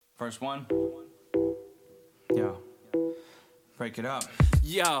First one. Yo. Break it up.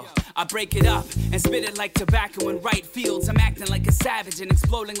 Yo, I break it up and spit it like tobacco in right fields. I'm acting like a savage and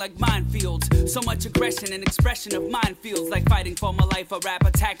exploding like minefields. So much aggression and expression of mine feels like fighting for my life, a rap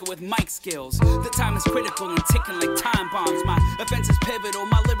attacker with mic skills. The time is critical and ticking like time bombs. My offense is pivotal,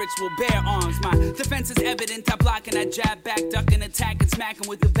 my lyrics will bear arms. My defense is evident, I block and I jab back, duck and attack and smacking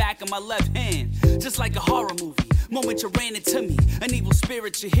with the back of my left hand. Just like a horror movie, moment you ran into me. An evil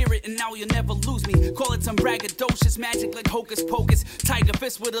spirit, you hear it and now you'll never lose me. Call it some braggadocious magic like hocus pocus. Tiger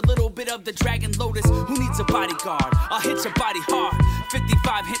fist with a little bit of the dragon lotus. Who needs a bodyguard? I'll hit your body hard.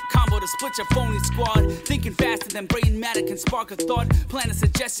 55 hit combo to split your phony squad. Thinking faster than brain matter can spark a thought. Plan a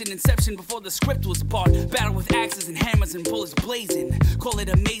suggestion, inception before the script was bought. Battle with axes and hammers and bullets blazing. Call it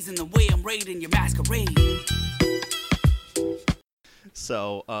amazing the way I'm raiding your masquerade.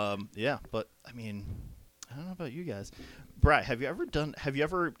 So, yeah, but I mean, I don't know about you guys. Brad, have you ever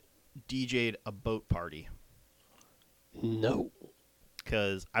DJ'd a boat party? No.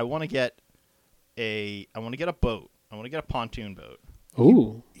 Because I want to get a boat. I want to get a pontoon boat.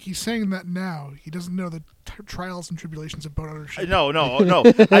 Ooh. He's saying that now. He doesn't know the trials and tribulations of boat ownership. No.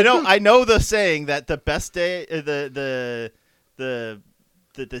 I know the saying that the best day, the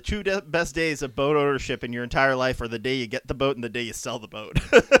two best days of boat ownership in your entire life are the day you get the boat and the day you sell the boat.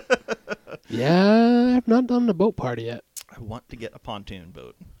 Yeah, I've not done a boat party yet. I want to get a pontoon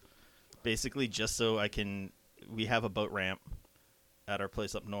boat. Basically, just so we have a boat ramp at our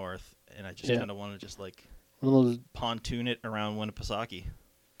place up north, and I just kind of want to just like one of those pontoon it around Winnipesaukee.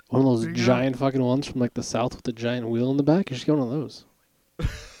 One of those giant fucking ones from like the south with the giant wheel in the back. You should get one of those.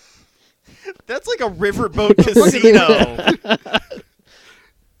 That's like a riverboat casino.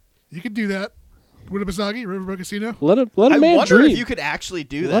 You could do that. Winnipesaukee, Riverboat Casino. Let a I man wonder dream. if you could actually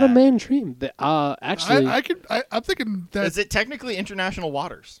do that. Let a man dream. Actually, I'm thinking that. Is it technically international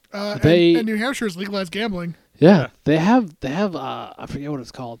waters? And New Hampshire is legalized gambling. Yeah, they have. I forget what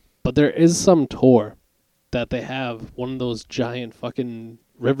it's called, but there is some tour that they have one of those giant fucking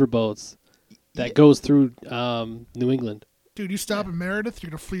riverboats that goes through New England. Dude, you stop in Meredith, you're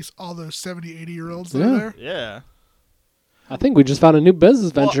gonna fleece all those 70, 80-year-olds that are there. Yeah. I think we just found a new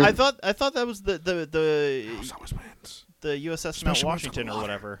business venture. Well, I thought that was the Always wins. the USS Mount Washington or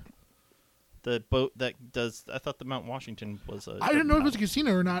whatever. The boat that does. I thought the Mount Washington was a. I didn't know if it was a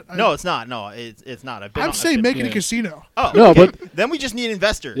casino or not. No, it's not. No, it's not. I'm saying make it a casino. Oh, no, okay. but then we just need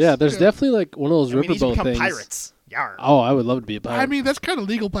investors. Yeah, there's definitely like one of those we need to riverboat become things. pirates. Yarr. Oh, I would love to be a pirate. I mean, that's kind of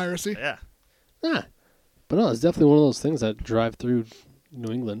legal piracy. Yeah. Yeah. But no, it's definitely one of those things that drive through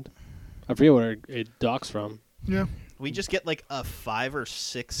New England. I forget where it docks from. Yeah. We just get like a 5 or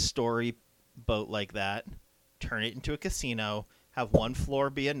 6 story boat like that, turn it into a casino, have one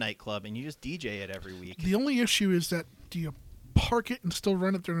floor be a nightclub, and you just DJ it every week. The only issue is that do you park it and still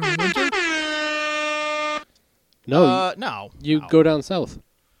run it during the winter? No. No. You go down south.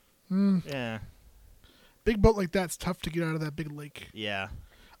 Yeah. Big boat like that's tough to get out of that big lake. Yeah.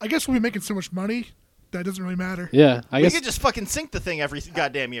 I guess we'll be making so much money that doesn't really matter. Yeah, We could just fucking sink the thing every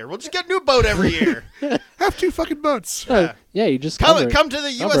goddamn year. We'll just get a new boat every year. Have 2 fucking boats. Yeah, you just Come to the Cover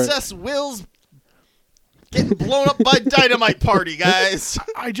it. USS Will's getting blown up by dynamite party, guys.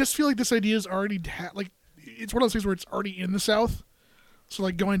 I just feel like this idea is already it's one of those things where it's already in the South. So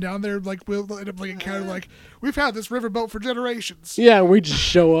like going down there, like we'll end up like encounter like we've had this riverboat for generations. Yeah, we just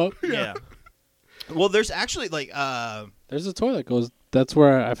show up. Yeah. Well, there's actually like There's a toilet goes. That's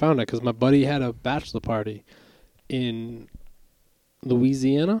where I found it because my buddy had a bachelor party in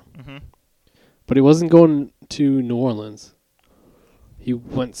Louisiana, but he wasn't going to New Orleans. He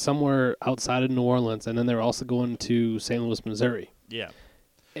went somewhere outside of New Orleans, and then they were also going to St. Louis, Missouri. Yeah.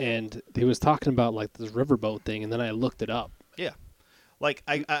 And he was talking about like this riverboat thing, and then I looked it up. Yeah. Like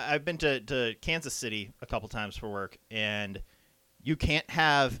I've been to Kansas City a couple times for work, and you can't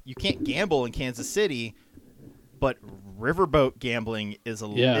gamble in Kansas City, but riverboat gambling is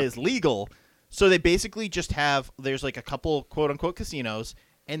legal. So they basically just there's like a couple quote unquote casinos,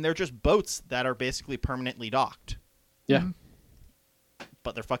 and they're just boats that are basically permanently docked. Yeah. Mm-hmm.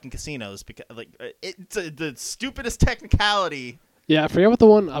 But they're fucking casinos because like it's the stupidest technicality. Yeah, I forget what the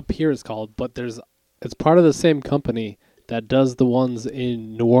one up here is called, but it's part of the same company that does the ones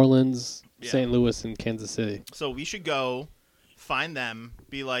in New Orleans, St. Louis, and Kansas City. So we should go find them,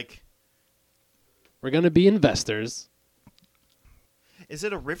 be like, we're going to be investors. Is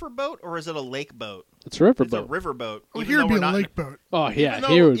it a riverboat or is it a lake boat? It's a riverboat. It's a riverboat. Well, here would be a lake boat. Oh, yeah,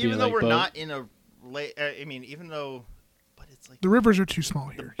 here would be a lake boat. Even though we're boat. not in a lake, but it's like the rivers are too small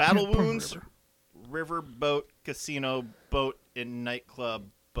here. Battle Wounds, riverboat, casino, boat, and nightclub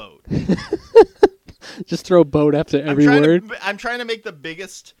boat. Just throw boat after every word. I'm trying to make the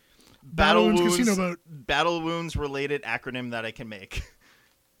biggest Battle Wounds Casino Boat. Battle Wounds related acronym that I can make.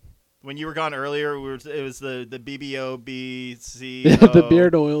 When you were gone earlier, it was the BBOBC. Yeah, the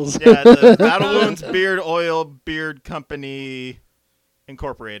beard oils. Yeah, the Battle Wounds Beard Oil Beard Company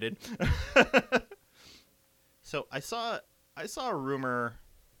Incorporated. So I saw a rumor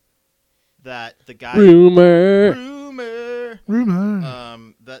that the guy Rumor.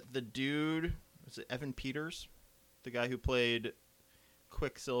 that the dude, was it Evan Peters, the guy who played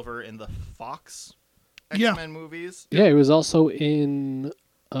Quicksilver in the Fox X-Men movies? Yeah, he was also in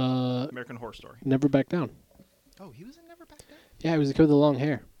American Horror Story. Never Back Down. Oh, he was in Never Back Down? Yeah, he was the kid with the long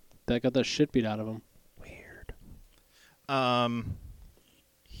hair that got the shit beat out of him. Weird.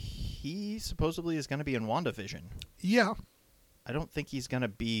 He supposedly is going to be in WandaVision. Yeah. I don't think he's going to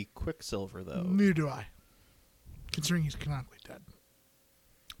be Quicksilver, though. Neither do I. Considering he's canonically dead.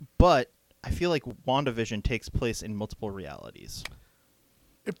 But I feel like WandaVision takes place in multiple realities.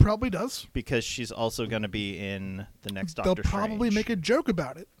 It probably does. Because she's also going to be in the next Doctor They'll probably Strange. make a joke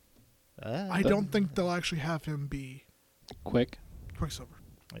about it. Ah. I don't think they'll actually have him be Quicksilver.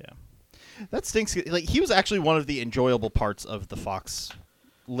 Yeah. That stinks. Like, he was actually one of the enjoyable parts of the Fox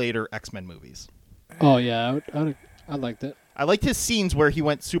later X-Men movies. Oh, yeah. I liked it. I liked his scenes where he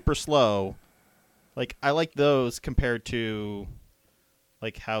went super slow. Like, I like those compared to,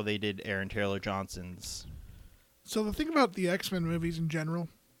 like, how they did Aaron Taylor Johnson's. So the thing about the X-Men movies in general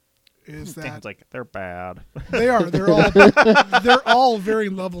is that Dan's like, they're bad. they are. They're all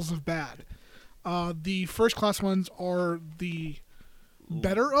varying levels of bad. The first class ones are the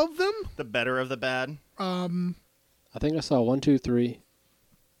better of them. The better of the bad. I think I saw 1, 2, 3.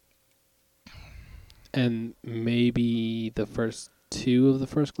 And maybe the first 2 of the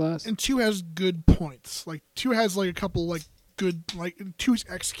first class. And 2 has good points. Like 2 has like a couple like good 2's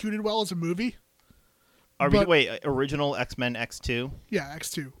executed well as a movie. Original X-Men X2? Yeah,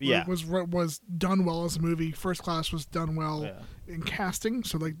 X2. Yeah. Was done well as a movie. First Class was done well in casting.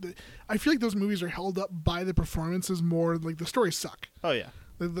 So like I feel like those movies are held up by the performances more. Like the stories suck. Oh yeah.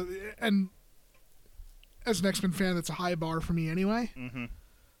 And as an X-Men fan, that's a high bar for me anyway. Mm-hmm.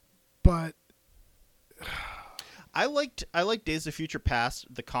 But I liked Days of Future Past,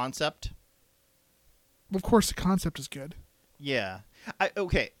 the concept. Of course, the concept is good. Yeah. I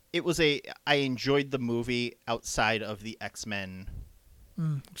enjoyed the movie outside of the X-Men.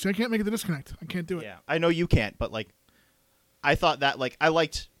 So I can't make the disconnect. I can't do it. Yeah. I know you can't, but like I thought that like I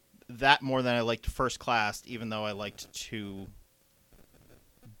liked that more than I liked First Class, even though I liked 2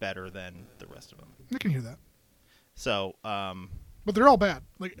 better than the rest of them. I can hear that. So, but they're all bad.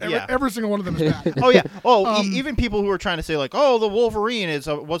 Like every single one of them is bad. Oh yeah. Oh, even people who are trying to say like, "Oh, the Wolverine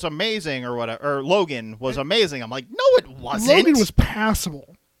was amazing" or whatever, or Logan was amazing. I'm like, no, it wasn't. Logan was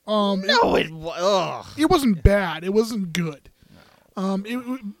passable. It It wasn't bad. It wasn't good.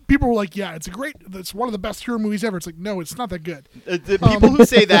 People were like, "Yeah, it's one of the best hero movies ever." It's like, no, it's not that good. The people who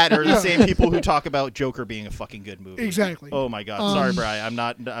say that are the same people who talk about Joker being a fucking good movie. Exactly. Oh my god. Sorry, Brien. I'm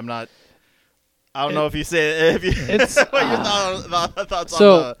not. I don't know if you say what your thoughts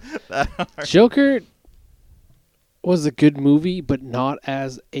so, on that are. Joker was a good movie, but not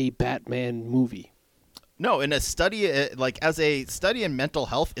as a Batman movie. No, in a study, as a study in mental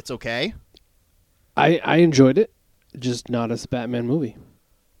health, it's okay. I enjoyed it, just not as a Batman movie.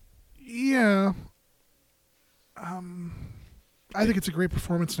 Yeah. I think it's a great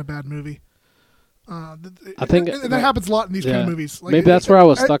performance in a bad movie. I think that happens a lot in these kind of movies. Like, maybe that's where I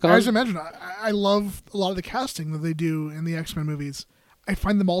was stuck on. As I mentioned, I love a lot of the casting that they do in the X-Men movies. I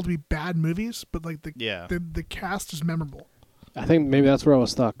find them all to be bad movies, but like the cast is memorable. I think maybe that's where I was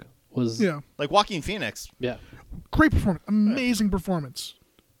stuck. Like Joaquin Phoenix. Yeah. Great performance, amazing performance.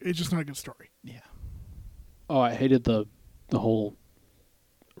 It's just not a good story. Yeah. Oh, I hated the whole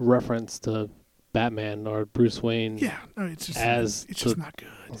reference to Batman or Bruce Wayne. Yeah, no, it's just not good.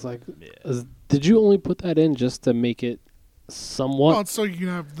 I was like, did you only put that in just to make it somewhat? Well, it's so you can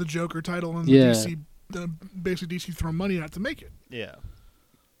have the Joker title and DC, basically DC throw money at it to make it. Yeah.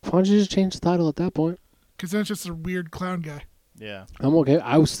 Why don't you just change the title at that point? Because then it's just a weird clown guy. Yeah. I'm okay.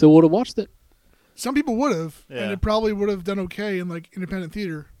 I still would have watched it. Some people would have, Yeah. and it probably would have done okay in like independent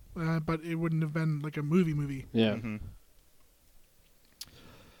theater, but it wouldn't have been like a movie. Yeah. Mm-hmm.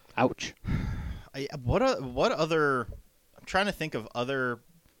 Ouch. What other? I'm trying to think of other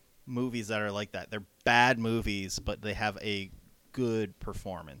movies that are like that. They're bad movies, but they have a good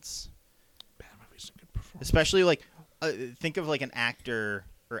performance. Bad movies and good performance. Especially like, think of like an actor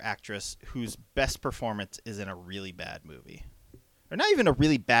or actress whose best performance is in a really bad movie, or not even a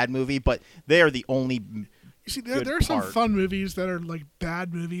really bad movie, but they are the only See, good there are some part. fun movies that are like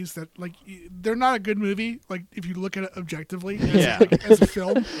bad movies that like they're not a good movie. Like if you look at it objectively, Yeah. as a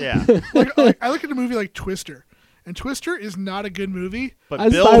film. Yeah, Like I look at a movie like Twister, and Twister is not a good movie. but I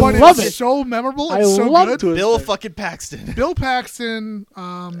Bill, But love it's it. so memorable. I It's so love good. Twister. Bill fucking Paxton. Bill Paxton,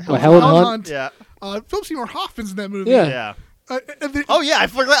 Helen Helen Hunt? Hunt, Yeah, Philip Seymour Hoffman's in that movie. Yeah. yeah. And they- Oh yeah, I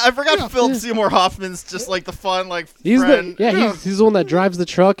forgot Yeah. Philip Seymour Hoffman's just like the fun like He's friend. Yeah. he's the one that drives the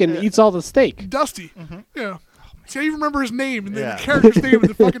truck and eats all the steak. Dusty. Yeah. See, I even remember his name and Yeah. the character's name in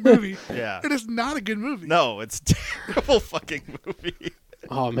the fucking movie. Yeah. It is not a good movie. No, it's a terrible fucking movie.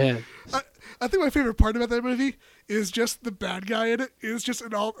 Oh man, I think my favorite part about that movie is just the bad guy in it is just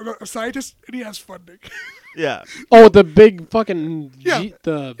a scientist and he has funding. Yeah, oh the big fucking Yeah.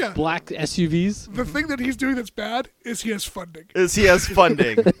 the Yeah. black SUVs. The thing that he's doing that's bad is he has funding. is he has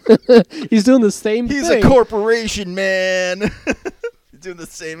funding. He's doing the same He's thing. a corporation, man. He's doing the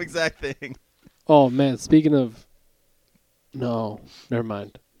same exact thing. Oh man, speaking of, no, never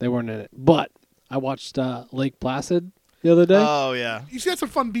mind. They weren't in it. But I watched Lake Placid the other day. Oh yeah. You see, that's a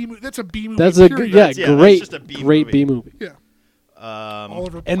fun B movie. That's a B movie. That's a period. good, yeah, Yeah, that's great, just a B great movie. B movie. Yeah. Um,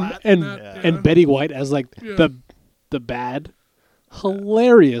 Oliver And Platt and that, Yeah. and Betty White as like Yeah. the bad,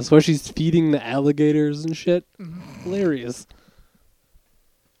 hilarious. Where she's feeding the alligators and shit, Mm-hmm. hilarious.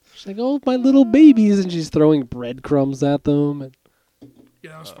 She's like, "Oh, my little babies," and she's throwing breadcrumbs at them. And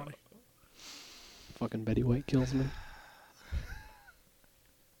Yeah, that was funny. fucking Betty White kills me.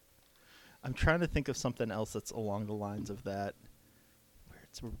 I'm trying to think of something else that's along the lines of that, where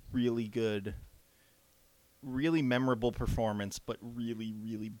it's a really good, really memorable performance, but really,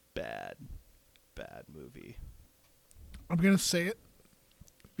 really bad movie. I'm gonna say it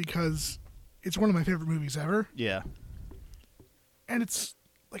because it's one of my favorite movies ever, Yeah. and it's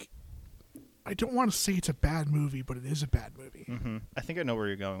like I don't want to say it's a bad movie, but it is a bad movie. Mm-hmm. I think I know where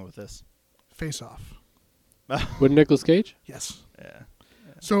you're going with this. Face Off. With Nicolas Cage. Yes. Yeah.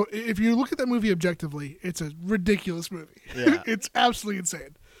 So if you look at that movie objectively, it's a ridiculous movie. Yeah. It's absolutely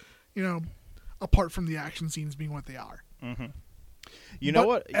insane. You know, apart from the action scenes being what they are. Mm-hmm. You know But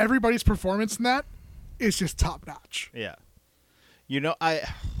what? Everybody's performance in that is just top notch. Yeah. You know, I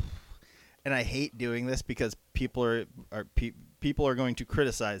hate doing this because people are going to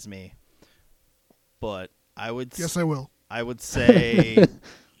criticize me, but I would Yes, I will. I would say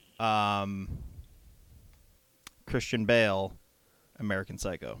Christian Bale, American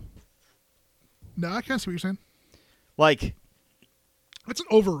Psycho. No, I can't see what you're saying. Like, It's an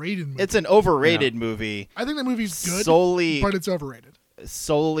overrated movie. it's an overrated movie I think that movie's good, solely but it's overrated.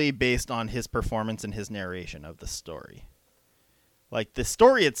 based on his performance and his narration of the story. Like, the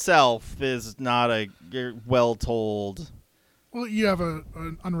story itself is not a well told. Well, you have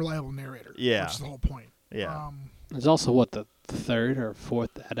an unreliable narrator. Yeah. Which is the whole point. Yeah. There's also what the third or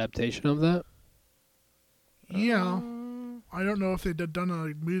fourth adaptation of that. Yeah. I don't know if they'd done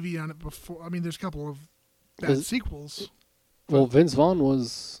a movie on it before. I mean, there's a couple of bad Is- sequels. Well, Vince Vaughn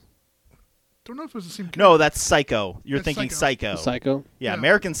was Don't know if it was the same. No, that's Psycho. You're That's thinking Psycho. Psycho. Psycho. Yeah, Yeah.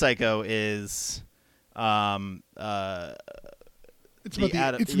 American Psycho is It's the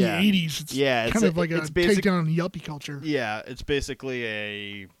about it's in yeah. the 80s. It's Yeah, kind of like a it's basic- takedown on yuppie culture. Yeah, it's basically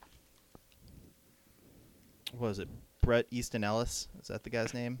a. What was it? Bret Easton Ellis? Is that the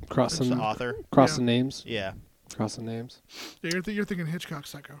guy's name? Crossing The author? crossing names. Yeah. Crossing names. Yeah, you're thinking Hitchcock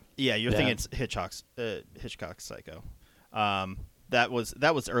Psycho. Yeah, you're Yeah. thinking it's Hitchcock's Psycho. That was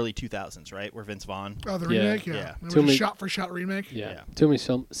early 2000s, right? Where Vince Vaughn. Oh, the Yeah. remake? Yeah. Yeah. It was Too a many- shot-for-shot remake. Yeah. Yeah. Too many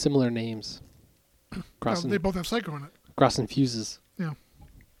similar names. Oh, Crossing they both have Psycho in it. crossing fuses. Yeah.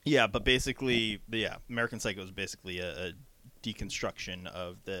 Yeah, but basically, American Psycho is basically a deconstruction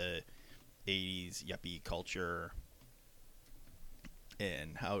of the 80s yuppie culture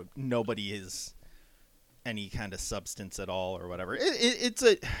and how nobody is any kind of substance at all or whatever. It's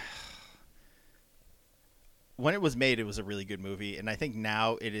a... When it was made, it was a really good movie, and I think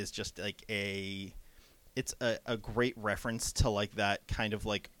now it is just like it's a great reference to like that kind of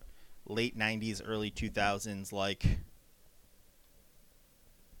like late 90s, early 2000s, like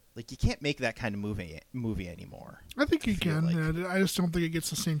you can't make that kind of movie anymore. I think you feel can. like. I just don't think it gets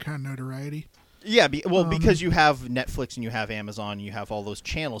the same kind of notoriety. Yeah, because you have Netflix and you have Amazon, and you have all those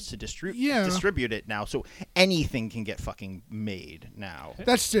channels to Yeah. distribute it now, so anything can get fucking made now.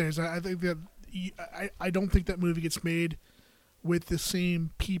 That's it. I think that I don't think that movie gets made with the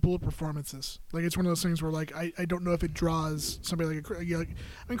same people or performances. Like, it's one of those things where, like, I don't know if it draws somebody like I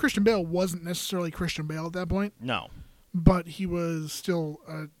mean, Christian Bale wasn't necessarily Christian Bale at that point, No. but he was still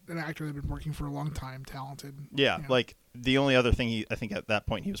an actor that had been working for a long time, talented. Yeah, you know. like the only other thing I think at that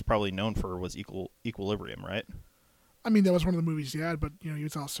point he was probably known for was Equilibrium, right? I mean, that was one of the movies he had, but he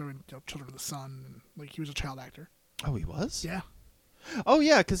was also in Children of the Sun, and like he was a child actor. Oh, he was? Yeah. Oh,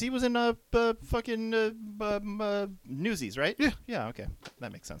 yeah, because he was in fucking Newsies, right? Yeah. Yeah, okay.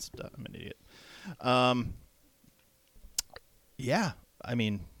 That makes sense. I'm an idiot. Yeah, I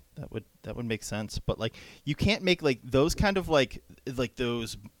mean, that would make sense. But, like, you can't make, like, those kind of, like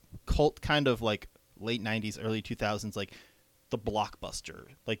those cult kind of, like, late 90s, early 2000s, like, the Blockbuster.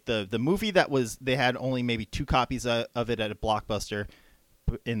 Like, the movie that was, they had only maybe 2 copies of it at a Blockbuster,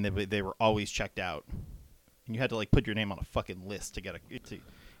 and they were always checked out. And you had to, like, put your name on a fucking list to get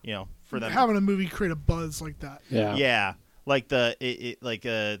for them. Having a movie create a buzz like that. Yeah. Yeah. Like the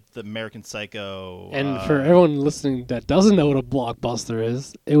American Psycho. And for everyone listening that doesn't know what a Blockbuster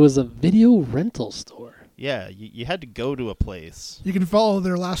is, it was a video rental store. Yeah, you had to go to a place. You can follow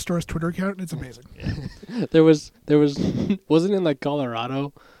their last store's Twitter account, and it's amazing. Yeah. There was wasn't it in like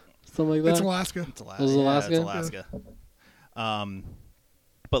Colorado, something like that. It's Alaska. It's Alaska. Was it Alaska? Yeah, it's Alaska.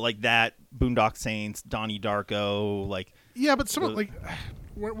 But like that, Boondock Saints, Donnie Darko, like. Yeah, but some like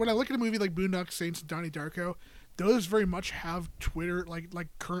when I look at a movie like Boondock Saints and Donnie Darko, those very much have Twitter like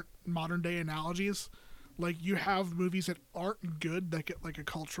current modern day analogies. Like you have movies that aren't good that get like a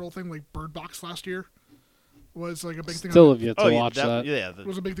cultural thing, like Bird Box last year was like a big thing. Still have yet to watch that. Yeah,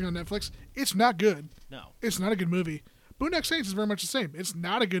 was a big thing on Netflix. It's not good. No, it's not a good movie. Boondock Saints is very much the same. It's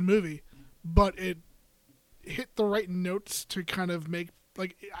not a good movie, but it hit the right notes to kind of make.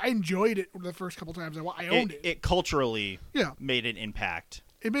 Like, I enjoyed it the first couple times. I owned it. It culturally yeah. made an impact.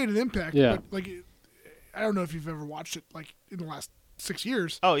 It made an impact. Yeah. But, like, I don't know if you've ever watched it, like, in the last 6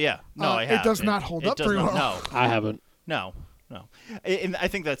 years. Oh, yeah. No, I have. It does not hold up very well. No. I haven't. No. And I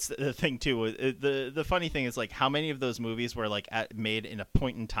think that's the thing, too. The funny thing is, like, how many of those movies were, like, made in a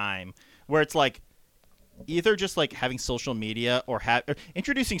point in time where it's, like, either just, like, having social media or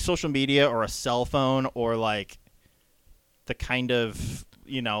introducing social media or a cell phone or, like, the kind of,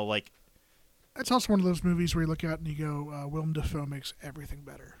 like... It's also one of those movies where you look at and you go, Willem Dafoe makes everything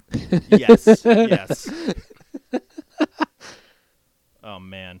better. Yes. Oh,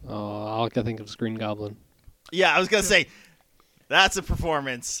 man. Oh, all I can think of is Green Goblin. Yeah, I was going to say, that's a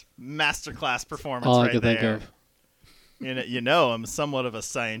performance, masterclass performance All right I can think there. of. I'm somewhat of a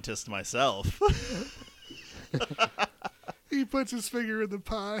scientist myself. He puts his finger in the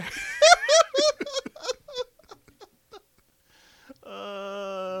pie.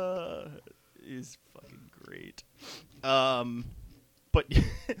 He's fucking great. But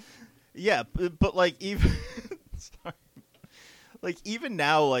yeah, but like even sorry, like even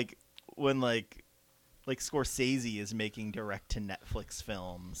now, like when like Scorsese is making direct to Netflix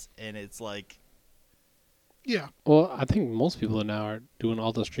films, and it's like, yeah. Well, I think most people now are doing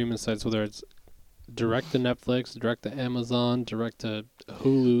all the streaming sites, whether it's direct to Netflix, direct to Amazon, direct to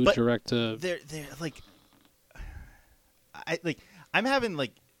Hulu, but direct to. They're like, I'm having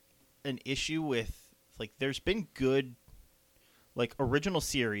like an issue with like there's been good like original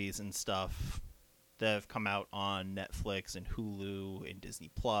series and stuff that have come out on Netflix and Hulu and Disney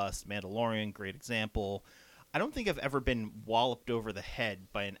Plus. Mandalorian, great example. I don't think I've ever been walloped over the head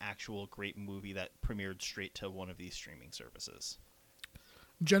by an actual great movie that premiered straight to one of these streaming services.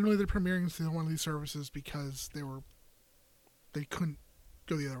 Generally, they're premiering to one of these services because they couldn't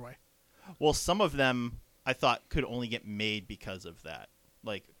go the other way. Well, some of them I thought could only get made because of that.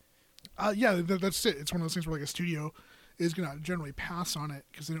 Like, yeah, that's it. It's one of those things where like a studio is going to generally pass on it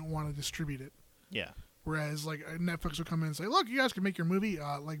because they don't want to distribute it. yeah. Whereas like Netflix will come in and say, "Look, you guys can make your movie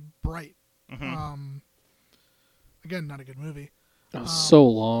like Bright." Mm-hmm. Again, not a good movie. It was so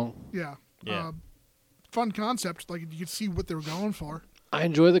long. Yeah. Yeah. Fun concept. Like you could see what they were going for. I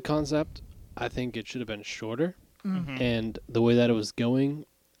enjoy the concept. I think it should have been shorter, and the way that it was going,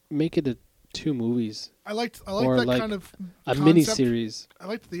 make it 2 movies. I liked or that like kind of a concept. mini series. I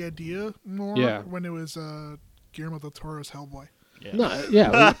liked the idea more when it was Guillermo del Toro's Hellboy. Yeah. No,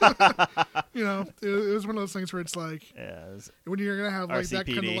 yeah, You know, it was one of those things where it's like Yeah. when you're gonna have like that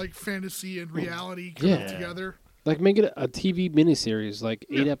kind of RCPD. like fantasy and reality come Yeah. together. like make it a TV miniseries, like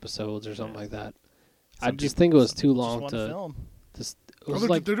 8 episodes or something like that. I just think it was too long Just to. one film. It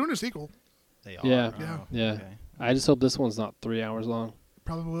was They're doing a sequel. They are. Yeah. Oh, Yeah. okay. I just hope this one's not 3 hours long.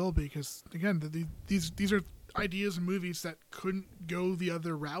 Probably will be because again, these are ideas and movies that couldn't go the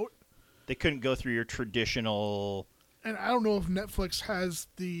other route. They couldn't go through your traditional. And I don't know if Netflix has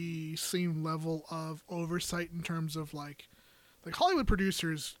the same level of oversight in terms of like Hollywood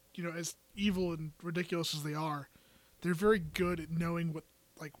producers, you know, as evil and ridiculous as they are, they're very good at knowing what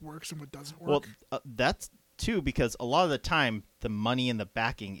like works and what doesn't work. Well, that's too because a lot of the time the money and the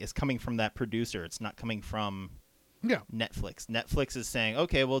backing is coming from that producer. It's not coming from Yeah. Netflix is saying,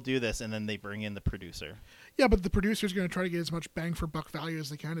 okay, we'll do this, and then they bring in the producer. Yeah, but the producer's going to try to get as much bang for buck value as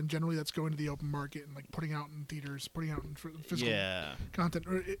they can, and generally that's going to the open market and like putting out in theaters, putting out in physical content.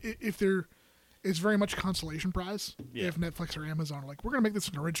 Or if they're, it's very much a consolation prize. Yeah. If Netflix or Amazon are like, we're going to make this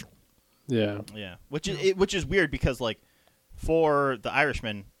an original. Yeah. Yeah, which is weird because like for The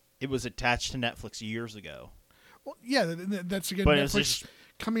Irishman, it was attached to Netflix years ago. Well, yeah, that's again But Netflix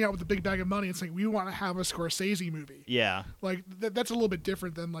coming out with a big bag of money and saying we want to have a Scorsese movie. Yeah, like that's a little bit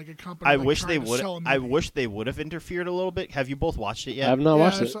different than like a company. I like, wish trying they to would. sell a I movie. wish they would have interfered a little bit. Have you both watched it yet? I have not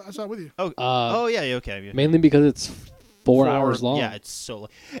watched I it. saw it with you. Oh, yeah, okay. Yeah. Mainly because it's 4 hours long. Yeah, it's so long.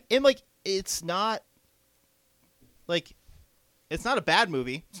 And like, it's not like it's not a bad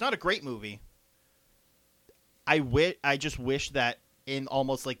movie. It's not a great movie. I just wish that in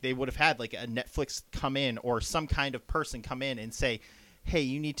almost like they would have had like a Netflix come in or some kind of person come in and say, "Hey,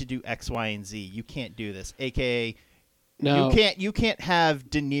 you need to do X, Y, and Z. You can't do this." AKA, No. you can't have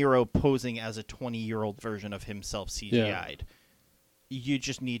De Niro posing as a 20-year-old version of himself CGI'd. You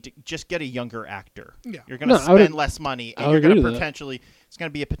just need to get a younger actor. Yeah. You're going to spend less money, and you're going to potentially it's going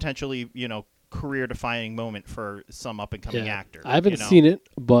to be a potentially, career-defining moment for some up-and-coming actor. I haven't seen it,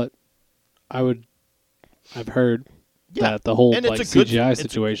 but I've heard that the whole and like CGI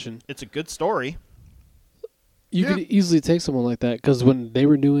situation. It's a good story. You could easily take someone like that because when they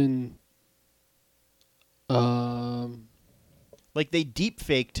were doing, like they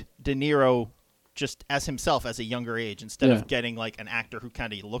deep-faked De Niro just as himself as a younger age instead of getting like an actor who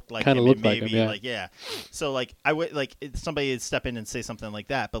kind of looked like him. So like I would like somebody would step in and say something like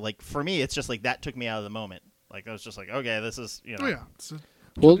that, but like for me it's just like that took me out of the moment. Like I was just like, okay, this is Oh yeah.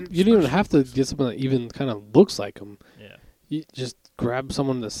 Well, you don't even have to get someone that even kind of looks like him. Yeah. You just grab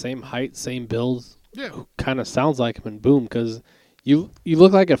someone the same height, same build, Yeah. who kind of sounds like him, and boom, because you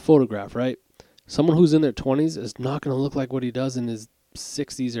look like a photograph, right? Someone who's in their 20s is not going to look like what he does in his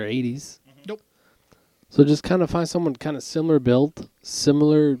 60s or 80s. Nope. So just kind of find someone kind of similar build,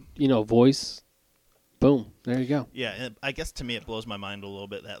 similar, voice. Boom. There you go. Yeah, and I guess to me it blows my mind a little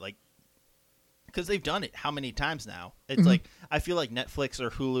bit that like because they've done it how many times now? It's like I feel like Netflix or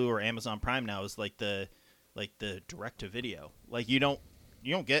Hulu or Amazon Prime now is like the direct to video. Like you don't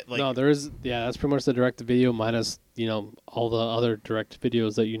get like No, there is that's pretty much the direct to video minus, all the other direct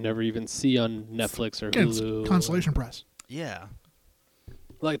videos that you never even see on Netflix or Again, Hulu. it's consolation prize. Yeah.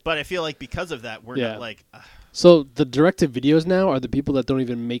 Like But I feel like because of that we're not like so the direct to videos now are the people that don't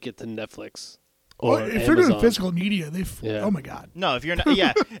even make it to Netflix. Or Well, if Amazon. they're doing physical media, oh my god. no, if you're not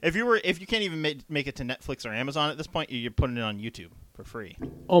if you can't even make it to Netflix or Amazon at this point, you're putting it on YouTube for free.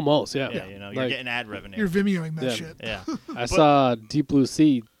 Almost, yeah. You're Like, getting ad revenue. You're Vimeoing that Yeah. shit. Yeah. I saw Deep Blue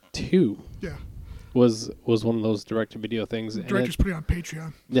Sea 2 Yeah. was one of those direct to video things. and Directors put it on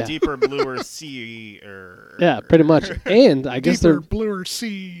Patreon. yeah. Deeper, bluer sea or Yeah, pretty much. And I guess Deeper, they're bluer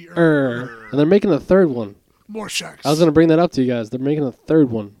sea. and they're making a third one. More sharks. I was gonna bring that up to you guys. They're making a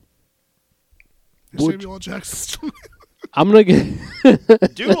third one. Samuel L. Jackson. I'm gonna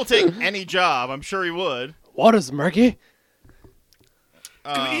get dude will take any job. I'm sure he would. Water's murky.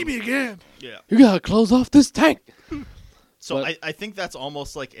 Gonna eat me again. Yeah. You gotta close off this tank. So But- I think that's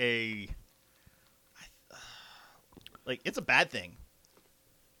almost like it's a bad thing.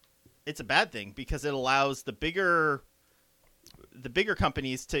 It's a bad thing because it allows the bigger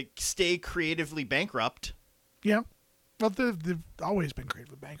companies to stay creatively bankrupt. Yeah. Well, they've always been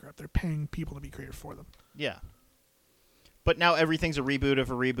creatively bankrupt. They're paying people to be creative for them. Yeah. But now everything's a reboot of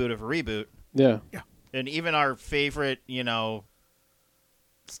a reboot of a reboot. Yeah. And even our favorite,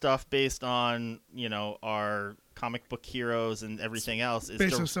 stuff based on, our comic book heroes and everything else is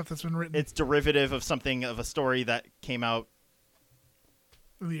Based on stuff that's been written it's derivative of something of a story that came out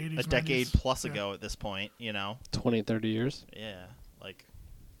in the 80s, a decade 90s. plus ago at this point, 20, 30 years. Yeah, like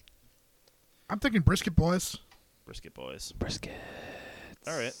I'm thinking Brisket Boys. Brisket Boys. Brisket.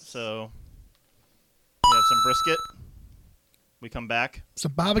 All right, so we have some brisket. We come back.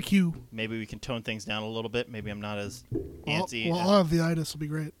 Some barbecue. Maybe we can tone things down a little bit. Maybe I'm not as antsy. Well, all of the itis will be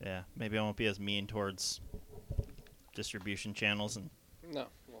great. Yeah, maybe I won't be as mean towards distribution channels. And No.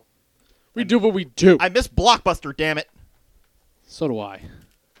 We do what we do. I miss Blockbuster, damn it. So do I.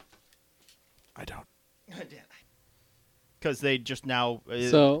 I don't. Because they just now.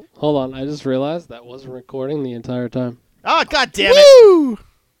 So hold on. I just realized that wasn't recording the entire time. Oh, god damn it! Woo!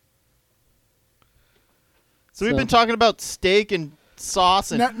 So we've been talking about steak and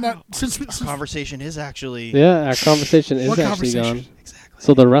sauce, and Since conversation is actually Yeah, our conversation is What actually conversation? gone. exactly.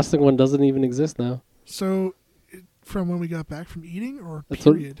 So the wrestling one doesn't even exist now. So, from when we got back from eating, or That's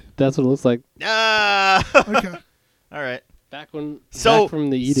period? That's what it looks like. Ah, Okay. all right. back from the So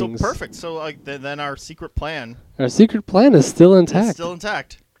eatings. perfect. So like then our secret plan Our secret plan is still intact. is still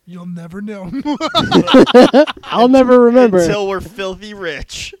intact. You'll never know. I'll never remember. Until we're filthy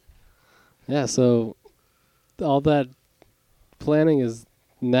rich. Yeah, so all that planning is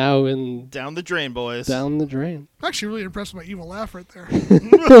now Down the drain, boys. down the drain. I'm actually really impressed with my evil laugh right there.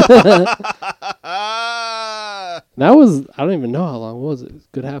 That was, I don't even know how long was it.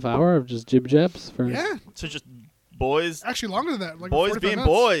 Good half hour of just jib jabs for. Yeah, So just boys actually longer than that. Like boys 45 being minutes.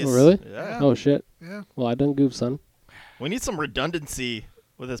 boys. Oh, really? Yeah. Oh shit. Yeah. Well, I done goof, son. We need some redundancy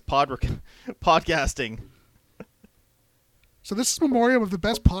with this podcasting. So this is memoriam of the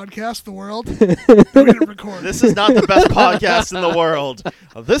best podcast in the world. that we didn't record. This is not the best podcast in the world.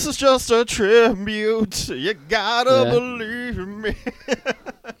 This is just a tribute. You gotta Yeah. believe me.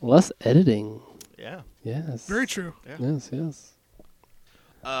 Less editing. Yeah. Yes. Very true. Yes.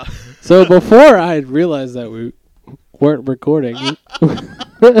 Uh, So before I realized that we weren't recording, we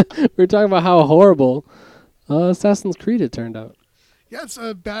were talking about how horrible Assassin's Creed it turned out. Yeah, it's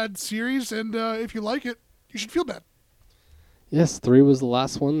a bad series, and if you like it, you should feel bad. Yes, 3 was the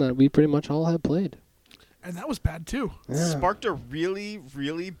last one that we pretty much all had played. And that was bad too. Yeah. Sparked a really,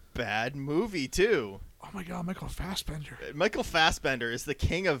 really bad movie, too. Oh my God, Michael Fassbender. Michael Fassbender is the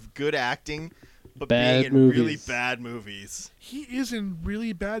king of good acting, but Bad being in really movies. bad movies. He is in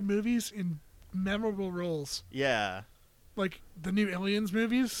really bad movies in memorable roles, Yeah. like the new Aliens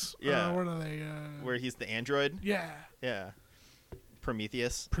movies. Yeah. What are they? Where he's the android. Yeah, Yeah.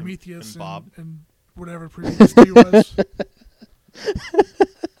 Prometheus. Prometheus and Bob. and whatever Prometheus 2 was.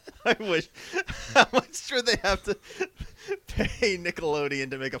 I wish. How much do they have to pay Nickelodeon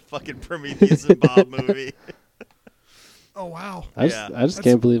to make a fucking Prometheus and Bob movie? Oh wow, I just, Yeah. I just That's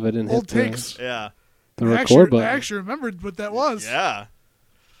can't believe I didn't old hit takes. Yeah. the I record I button. actually remembered what that was. Yeah.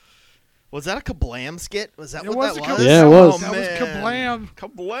 Was that a Kablam skit? Was that It what was that a was? Yeah, it was. Oh, That was man.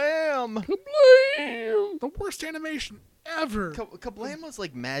 Kablam. Kablam. The worst animation ever. Kablam was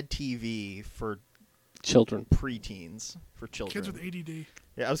like Mad TV for Children. preteens, for children. Kids with ADD.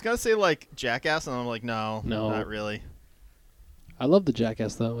 Yeah, I was gonna say like Jackass, and I'm like, no, No. not really. I loved the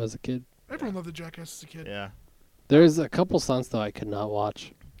Jackass though as a kid. Everyone loved the Jackass as a kid. Yeah. There's a couple stunts though I could not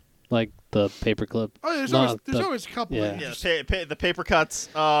watch, like the paperclip. Oh, there's Not always, there's the- always a couple. yeah. that you Yeah, just- the paper cuts.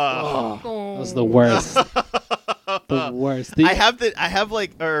 Oh, Oh, that was the worst. The worst. I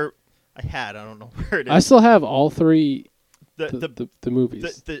don't know where it is. I still have all 3 the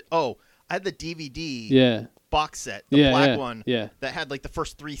movies. I had the DVD Yeah. box set, the black yeah, one Yeah. that had like the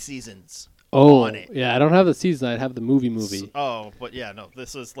first 3 seasons. Oh, on it. yeah. I don't have the season. I'd have the movie. But yeah, no,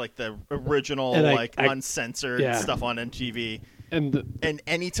 this was like the original, And like I- uncensored yeah. stuff on MTV. And And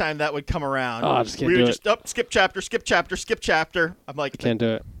anytime that would come around, Oh, I just can't we would do just skip chapter. I'm like, can't do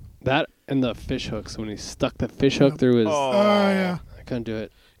it. That and the fish hooks when he stuck the fish hook through his. Oh. yeah. I couldn't do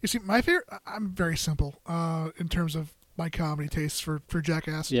it. You see, my favorite. I'm very simple in terms of my comedy tastes for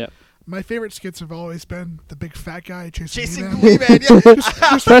Jackass. Yeah. My favorite skits have always been the big fat guy chasing chasing Wee Man. Wee Man.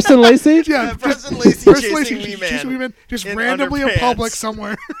 Yeah, Preston Lacey. Yeah, Preston Lacey Preston chasing Lacey Wee Man. chasing Wee Man, just in randomly in underpants. public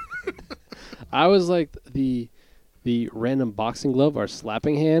somewhere. I was like the random boxing glove or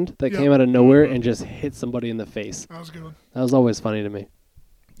slapping hand that Yeah. came out of nowhere and just hit somebody in the face. That was a good one. That was always funny to me.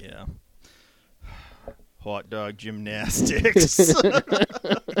 Yeah. Hot dog gymnastics.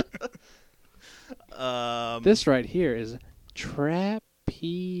 This right here is trapeze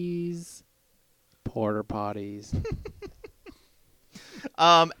porter potties.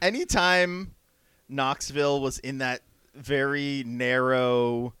 Anytime Knoxville was in that very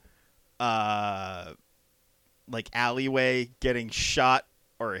narrow, like alleyway, getting shot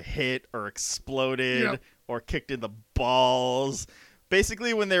or hit or exploded Yep. or kicked in the balls.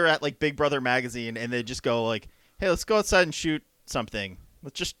 Basically, when they were at like Big Brother magazine and they just go like, "Hey, let's go outside and shoot something.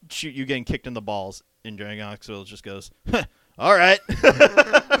 Let's just shoot you getting kicked in the balls." And Johnny Knoxville just goes, "Huh, all right."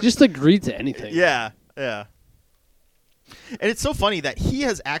 Just agreed to anything. Yeah, yeah. And it's so funny that he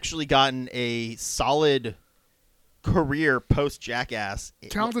has actually gotten a solid career post Jackass.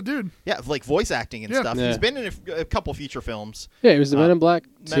 Talented dude. Yeah, like voice acting and Yeah. stuff. Yeah. He's been in a couple feature films. Yeah, it was the Men in Black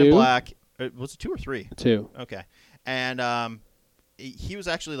 2. Men in Black. Was it 2 or 3? 2. Okay. And he was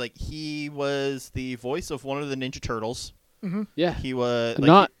actually like, he was the voice of one of the Ninja Turtles. Yeah. He was like,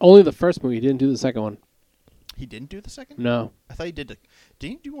 Not only the first movie, he didn't do the second one. he didn't do the second? No. I thought he did.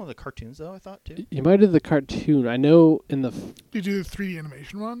 Didn't he do one of the cartoons though? I thought too. He might have did the cartoon. I know in the Did you do the 3D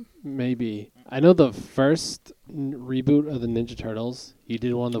animation one? maybe. I know the first reboot of the Ninja Turtles, he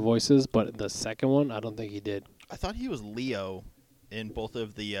did one of the voices, but the second one, I don't think he did. I thought he was Leo in both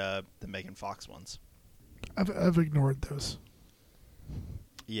of the Megan Fox ones. I've ignored those.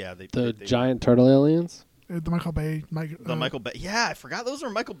 Yeah, they The giant turtle aliens? The Michael Bay. Michael Bay. Yeah, I forgot those were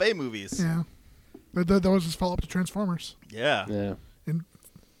Michael Bay movies. Yeah. That was his follow-up to Transformers. Yeah. Yeah. And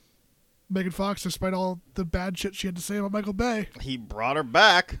Megan Fox, despite all the bad shit she had to say about Michael Bay, He brought her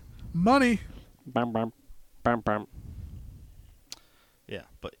back. money. Bam, bam, bam, bam. Yeah,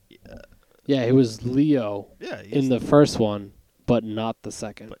 but Yeah, he was Leo yeah, in the first one, but not the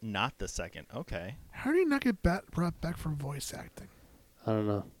second. but not the second. Okay. How do you not get brought back for voice acting? I don't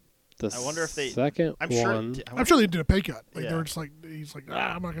know. The I wonder if they- second I'm sure. one. I'm sure they did a pay cut. Like they Yeah. were just like, he's like,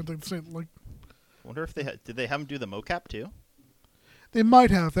 I'm not gonna take the same. Like Wonder if did they have him do the mocap too? they might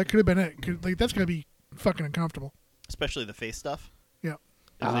have. That could have been it. Like that's gonna be fucking uncomfortable. Especially the face stuff. Yeah.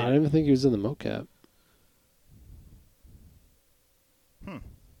 I didn't even think he was in the mocap.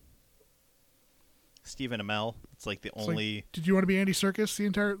 Stephen Amell. It's like the It's only. like, did you want to be Andy Serkis the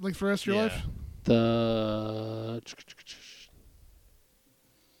entire for the rest of your Yeah. life?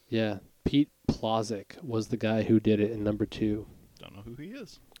 Yeah, Pete Plozek was the guy who did it in number 2. Don't know who he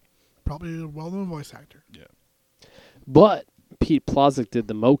is. Probably a well-known voice actor. Yeah. But Pete Plozek did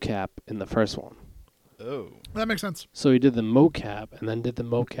the mocap in the first one. Oh. That makes sense. So he did the mocap and then did the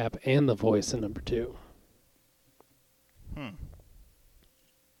mocap and the voice in number 2.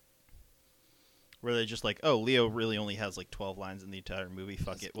 Were they just like, oh, Leo really only has like 12 lines in the entire movie?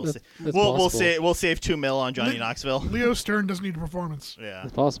 Fuck it, we'll That's- sa- that's we'll possible. we'll save $2 million on Johnny Knoxville. Leo Stern doesn't need a performance. Yeah,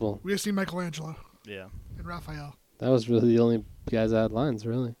 It's possible. We just see Michelangelo yeah. and Raphael. That was really the only guys that had lines,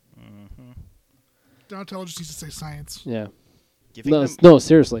 really. Donatello just needs to say science. Yeah. Giving No, them no,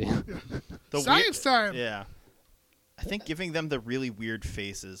 seriously. the Science time. Yeah. I think giving them the really weird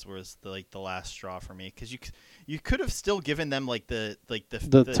faces was the last straw for me, because you could have still given them like the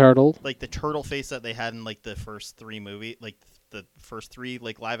turtle. like the turtle face that they had in like the first 3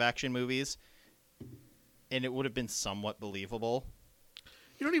 like live action movies, and it would have been somewhat believable.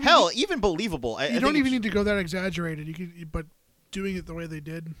 You don't even Hell, even believable. I you think don't even it's- need to go that exaggerated. You could, but doing it the way they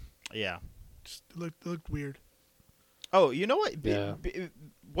did, Yeah. just it looked weird. Oh, you know what? Yeah.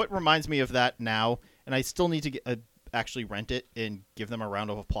 What reminds me of that now, and I still need to get, actually rent it and give them a round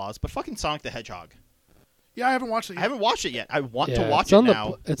of applause, but fucking Sonic the Hedgehog. Yeah, I haven't watched it I yet. haven't watched it yet. I want to Yeah, watch it's it on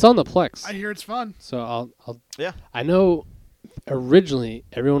now. it's on the Plex. I hear it's fun. So I'll. Yeah. I know. Originally,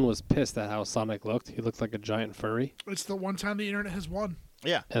 everyone was pissed at how Sonic looked. He looked like a giant furry, It's the one time the internet has won.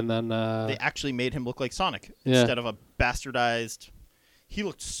 Yeah. and then They actually made him look like Sonic Yeah. instead of a bastardized. He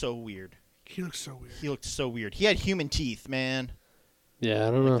looked so weird. He looks so weird. He looked so weird. He had human teeth, man. yeah,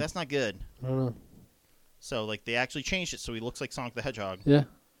 I don't know. That's not good. I don't know. So like they actually changed it so he looks like Sonic the Hedgehog. Yeah,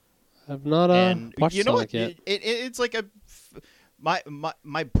 I've not And watched you know Sonic what? yet. It's like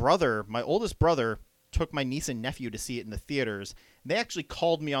my brother, my oldest brother, took my niece and nephew to see it in the theaters. They actually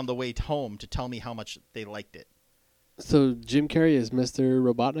called me on the way home to tell me how much they liked it. So Jim Carrey as Mr.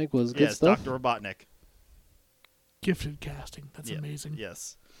 Robotnik was good Yes, stuff. Dr. Robotnik. Gifted casting. That's Yeah, amazing.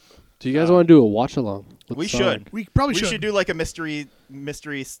 Yes, Do you guys want to do a watch along? we should. We probably We should do like a mystery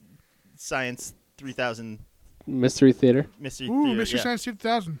science 3000 Mystery Theater. mystery. Ooh, theater, Mystery yeah. Science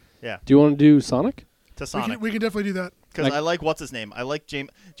 2000. Yeah, Do you want to do Sonic? to We Sonic. can definitely do that. Because Like- I like what's his name. I like James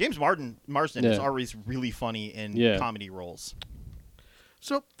Marsden is Yeah. always really funny in Yeah. comedy roles.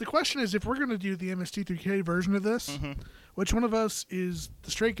 So the question is, if we're going to do the MST3K version of this, which one of us is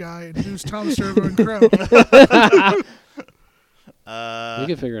the straight guy and who's Tom Servo and Crow? We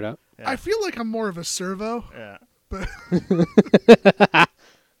can figure it out. Yeah. I feel like I'm more of a Servo, Yeah. but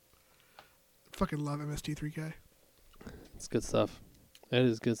fucking love MST3K. It's good stuff. It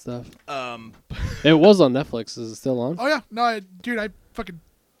is good stuff. Um. It was on Netflix. Is it still on? Oh yeah, no, dude, I fucking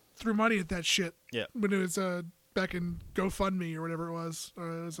threw money at that shit. Yeah. When it was back in GoFundMe or whatever it was. It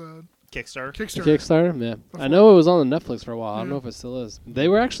was a Kickstarter. Kickstarter. Kickstarter? Yeah. Before- I know it was on Netflix for a while. I don't Yeah. know if it still is. They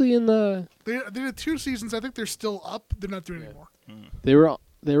were actually in the. They did 2 seasons. I think they're still up. They're not doing it anymore. They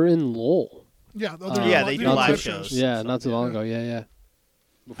were in Lowell. Yeah, Yeah, they do live shows. shows. Yeah, So, not too yeah. long ago. Yeah.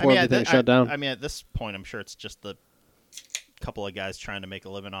 Before everything at shut down. I mean, at this point, I'm sure it's just the couple of guys trying to make a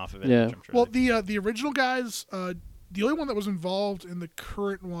living off of it. Yeah. Which I'm sure Well, they- the original guys, the only one that was involved in the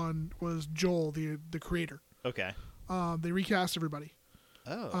current one was Joel, the creator. okay. They recast everybody.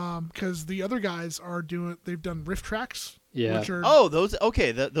 Oh. Because the other guys they've done riff tracks. Yeah. Which are, Oh, those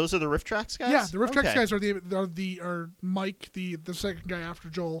okay. Those are the Riff Tracks guys. yeah, the riff tracks Okay. guys are Mike, the second guy after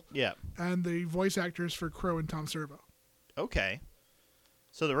Joel, Yeah. and the voice actors for Crow and Tom Servo. Okay.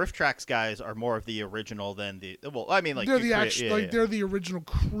 So the Riff Tracks guys are more of the original than the. Well, I mean, like they're you the create- yeah, yeah. they're the original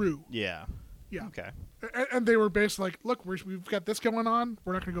crew. Yeah. Yeah. Okay. And they were basically like, look, we've got this going on.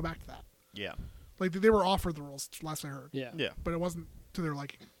 We're not going to go back to that. Yeah. Like they were offered the roles last I heard. Yeah. Yeah. But it wasn't to their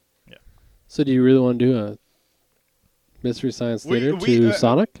liking. So do you really want to do a Mystery Science We- Theater we, to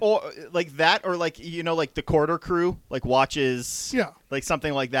Sonic. or like that, or like like the Quarter Crew like watches, Yeah. like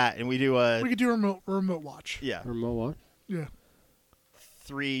something like that, and we do We could do a remote watch. yeah, Remote watch. Yeah.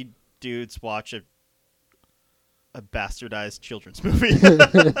 3 dudes watch a bastardized children's movie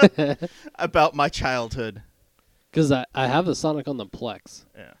about my childhood. Because I have the Sonic on the Plex,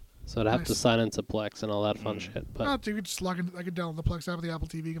 Yeah. so I'd have to Nice. sign into Plex and all that fun shit. But No, you could just log in. I could download the Plex app of the Apple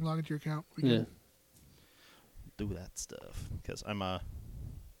TV. You can log into your account. We yeah, can- Do that stuff because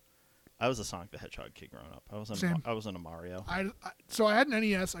I was a Sonic the Hedgehog kid growing up. I was Same. I was in a Mario. So I had an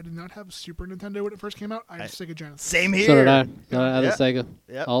NES. I did not have a Super Nintendo when it first came out. I had a Sega Genesis. Same here. so did I. I had Yeah. a Sega.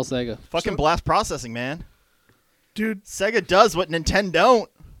 Yep. All Sega. Fucking So- blast processing, man. Dude, Sega does what Nintendo don't.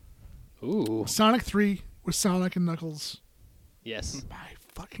 Ooh. Sonic 3 with Sonic and Knuckles. Yes. My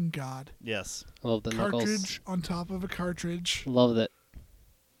fucking god. Yes. I love the Knuckles. Cartridge on top of a cartridge. Loved it.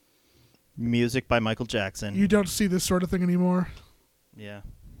 Music by Michael Jackson. You don't see this sort of thing anymore. Yeah.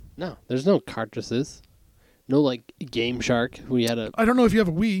 No, there's no cartridges. No like Game Shark. We had a. I don't know if you have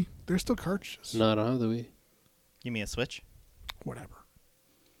a Wii. There's still cartridges. No, I don't have the Wii. Give me a Switch. Whatever.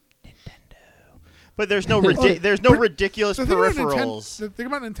 But there's no there's no But ridiculous The thing about peripherals. the thing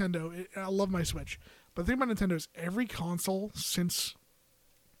about Nintendo, I love my Switch, but the thing about Nintendo is every console since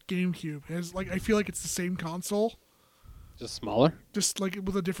GameCube has I feel like it's the same console, Just smaller. just like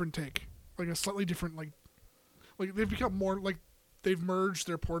with a different take, like a slightly different like they've become more like they've merged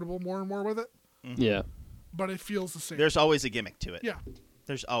their portable more and more with it, Yeah. but it feels the same. There's always a gimmick to it. Yeah,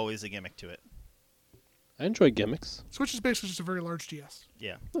 There's always a gimmick to it. I enjoy gimmicks. Switch is basically just a very large DS.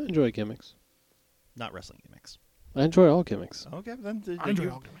 Yeah. I enjoy gimmicks. Not wrestling gimmicks. I enjoy all gimmicks. Okay, then I enjoy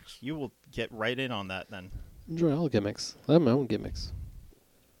all gimmicks. you will get right in on that then. Enjoy all gimmicks. I have my own gimmicks.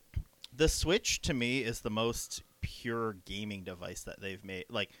 The Switch to me is the most pure gaming device that they've made.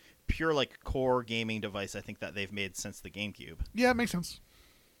 Like pure core gaming device I think that they've made since the GameCube. Yeah, it makes sense.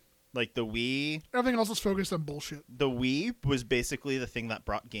 Like the Wii, Everything else is focused on bullshit. the Wii was basically the thing that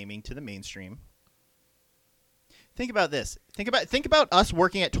brought gaming to the mainstream. Think about this. Think about us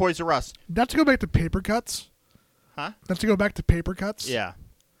working at Toys R Us. Not to go back to paper cuts. Huh? Not to go back to paper cuts. Yeah.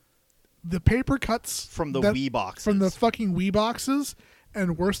 The paper cuts From the that- Wii boxes. from the fucking Wii boxes,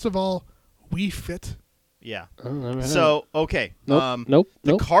 and worst of all, Wii Fit. Yeah. I don't know. So, okay. Nope.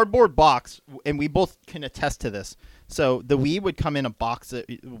 The Nope. cardboard box, and we both can attest to this. So the Wii would come in a box that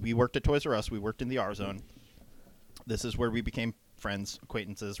we worked at Toys R Us. We worked in the R Zone. This is where we became friends,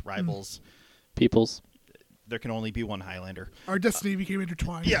 acquaintances, rivals. Peoples. There can only be one Highlander. Our destiny became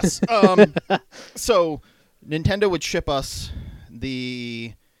intertwined. Yes. So Nintendo would ship us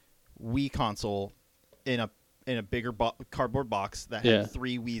the Wii console in a bigger cardboard box that Yeah. had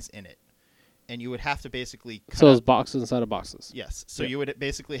 3 Wiis in it, and you would have to basically cut So out- it's boxes inside of boxes. Yes. So Yeah. you would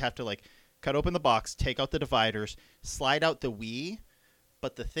basically have to cut open the box, take out the dividers, slide out the Wii,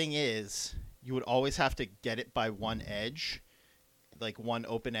 but the thing is, you would always have to get it by one edge, like one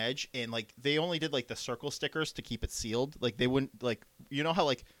open edge, and they only did the circle stickers to keep it sealed. They wouldn't you know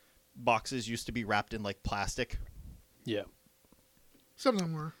how boxes used to be wrapped in plastic. Yeah. Some of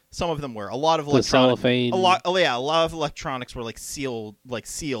them were. Some of them were. A lot of The electronic. cellophane. A lot of electronics were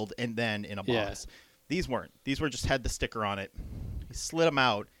sealed and then in a Yeah. box. These weren't. These were just had the sticker on it. You slid them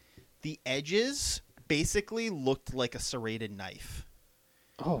out. The edges basically looked like a serrated knife.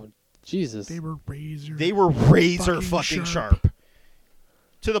 Oh, Jesus. They were razor. They were razor Fucking fucking sharp. sharp.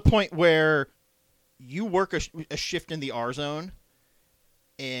 To the point where you work a shift in the R Zone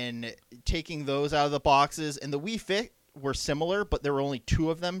and taking those out of the boxes, and the Wii Fit were similar, but there were only 2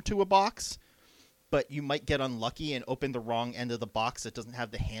 of them to a box. But you might get unlucky and open the wrong end of the box that doesn't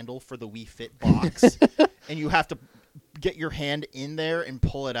have the handle for the Wii Fit box. And you have to get your hand in there and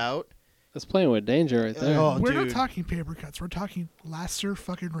pull it out. That's playing with danger right there. Oh, We're not dude. talking paper cuts. We're talking lacer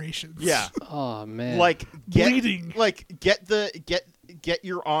fucking rations. Yeah. Oh, man. Bleeding. Get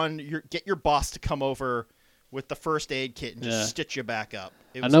your boss to come over with the first aid kit and just Yeah. stitch you back up.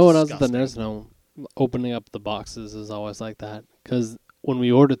 It I was know when I was at the disgusting. nursing home, opening up the boxes is always like that. Because when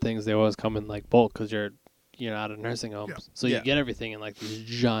we order things, they always come in bulk because you're out of nursing homes. Yeah. So Yeah. you get everything in these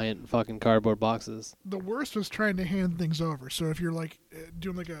giant fucking cardboard boxes. The worst was trying to hand things over. So if you're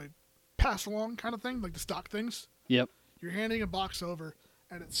doing a pass along kind of thing, like the stock things, Yep. you're handing a box over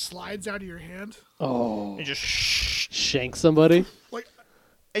and it slides out of your hand. Oh. And just Shank somebody.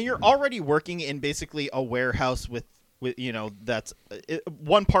 and you're already working in basically a warehouse with that's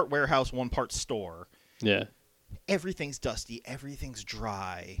one part warehouse, one part store. Yeah. Everything's dusty, everything's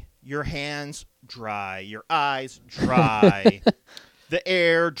dry. Your hands dry, your eyes dry, the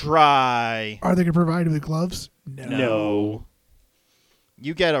air dry. Are they going to provide you with gloves? No. No.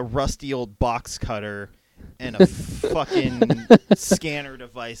 You get a rusty old box cutter, and a fucking scanner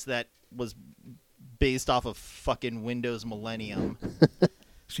device that was based off of fucking Windows Millennium.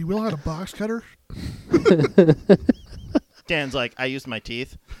 She will had a box cutter. Dan's like, I used my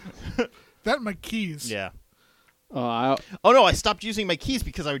teeth. That and my keys. Yeah. Oh, Oh no, I stopped using my keys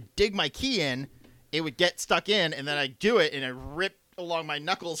because I would dig my key in, it would get stuck in, and then I'd do it, and it ripped along my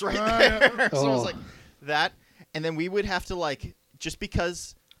knuckles right there. Yeah. So it was Oh. like that, and then we would have to like, just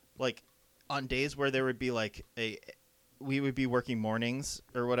because like on days where there would be like we would be working mornings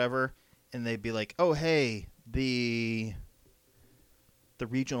or whatever, and they'd be like, oh hey, the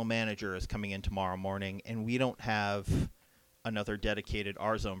regional manager is coming in tomorrow morning, and we don't have another dedicated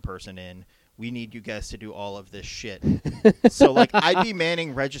R-Zone person in. We need you guys to do all of this shit. So, like, I'd be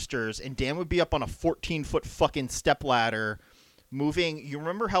manning registers, and Dan would be up on a 14-foot fucking step ladder, moving. You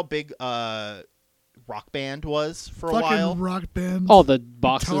remember how big Rock Band was for a Fucking while? Rock Band. all the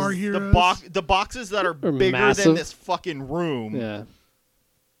boxes. Guitar The Heroes. the boxes that are Are bigger massive. than this fucking room. Yeah.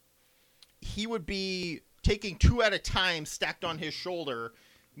 He would be taking two at a time, stacked on his shoulder,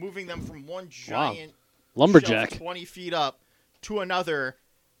 moving them from one giant Lumberjack. shelf 20 feet up to another,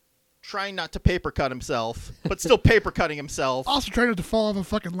 trying not to paper cut himself, but still paper cutting himself. Also trying not to fall off a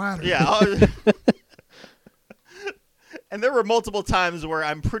fucking ladder. Yeah. And there were multiple times where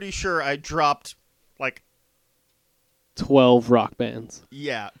I'm pretty sure I dropped, like, 12 rock bands.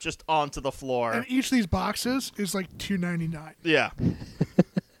 yeah, just onto the floor. And each of these boxes is like $2.99, Yeah.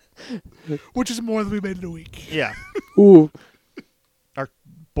 which is more than we made in a week. Yeah. Ooh. Our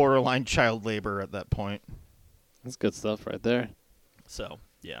borderline child labor at that point. That's good stuff right there. So,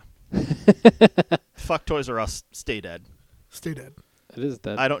 yeah. Fuck Toys R Us. Stay dead. Stay dead. It is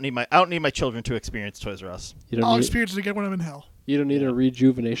that. I don't need my children to experience Toys R Us. You don't I'll need, experience it again when I'm in hell. you don't need a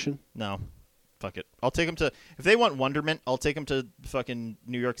rejuvenation. No. Fuck it. I'll take them to, if they want Wonderment, I'll take them to fucking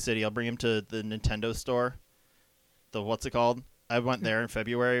New York City. I'll bring them to the Nintendo store. The, what's it called? I went there in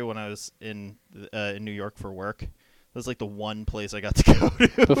February when I was in New York for work. That was like the one place I got to go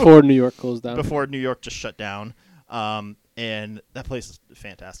to. Before New York closed down. Before New York just shut down. And that place is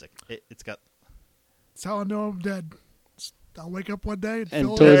fantastic. It's got... That's how I know I'm dead. I'll wake up one day and And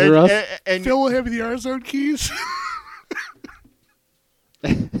Phil, Toys R Us? Phil will have the R-Zone keys.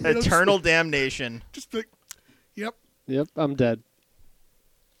 Eternal damnation. Just like, yep. Yep, I'm dead.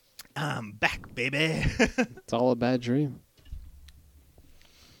 I'm back, baby. It's all a bad dream.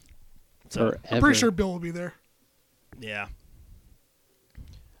 So, Forever. I'm pretty sure Bill will be there. yeah.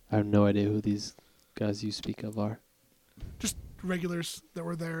 I have no idea who these guys you speak of are. Just regulars that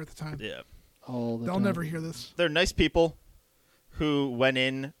were there at the time. Yeah. All the They'll time. never hear this. They're nice people who went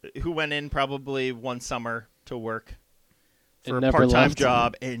in probably one summer to work for And a never part-time left.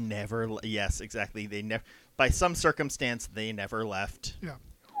 job and never yes, exactly. They never, by some circumstance, they never left. Yeah.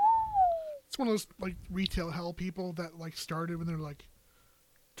 It's one of those like retail hell people that like started when they're like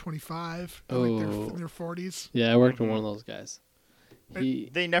 25, and, like Oh. they're in their 40s, Yeah, I worked with one of those guys. He,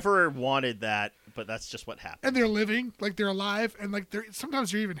 They never wanted that, but that's just what happened. and they're living like they're alive, and like they're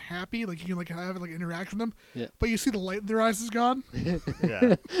sometimes they're even happy, like you can like have like interaction with them. Yeah. But you see the light in their eyes is gone.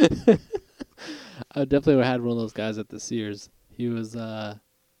 Yeah. I definitely had one of those guys at the Sears. He was one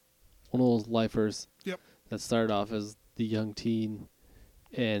of those lifers. Yep. That started off as the young teen,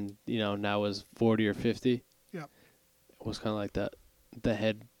 and now is 40 or 50. Yep. It was kind of like that, the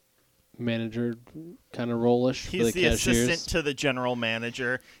head manager kind of role-ish. for He's the cashiers. assistant to the general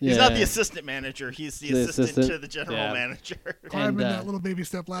manager. He's not the Yeah. assistant manager. He's the The assistant to assistant, the general yeah. manager. Climbing And, that little baby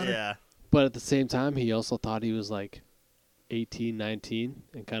step ladder. Yeah. But at the same time, he also thought he was like 18, 19,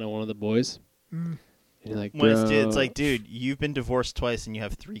 and kind of one of the boys. Mm. And you're like, When it's bro. like, dude, you've been divorced twice and you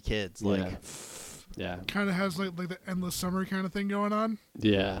have 3 kids. Like, Yeah. Kind of has like the endless summer kind of thing going on.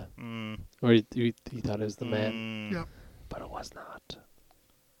 Yeah. mm, Or he thought he was the man, mm, Yep. but it was not.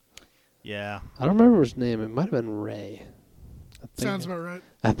 yeah. I don't remember his name. It might have been Ray. Sounds about right.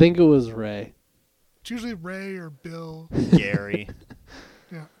 I think it was Ray. It's usually Ray or Bill. Gary.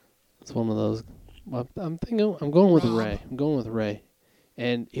 Yeah. It's one of those. I'm thinking. I'm going with Rob. Ray. I'm going with Ray.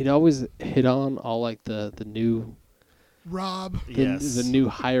 And he'd always hit on all like the new Rob. Yes. the new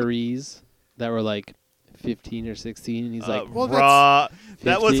hirees that were like 15 or 16. And he's like, Well,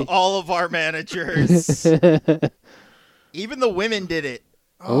 that was 50. all of our managers. Even the women did it.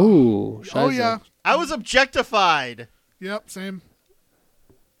 oh, Oh Shiza. yeah. I was objectified. Yep. Same.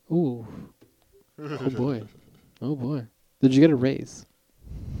 Ooh. Oh boy. Oh boy. Did you get a raise?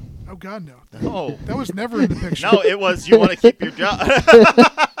 Oh God, no. No. That was never in the picture. No, it was you want to keep your job.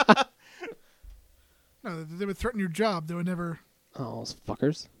 No, they would threaten your job. They would never. Oh, those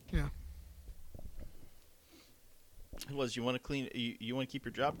fuckers. Yeah. It was, you want to clean? You want to keep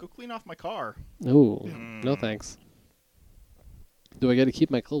your job? Go clean off my car. Ooh, no thanks. Do I get to keep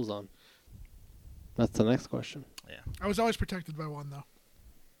my clothes on? That's the next question. Yeah. I was always protected by one, though.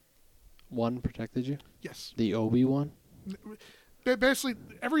 One protected you? Yes. The Obi one? Basically,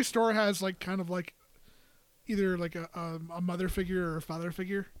 every store has like kind of like either like a mother figure or a father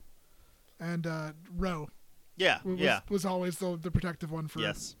figure, and Roe Yeah. was always the protective one for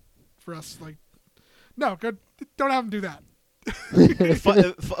Yes. for us. Like, no, good, don't have him do that.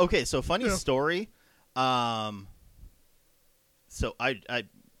 Okay, so funny Yeah. story. So I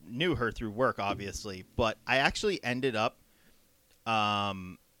knew her through work, obviously, but I actually ended up,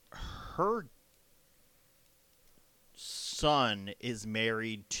 her son is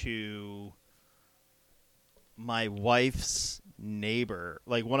married to my wife's neighbor,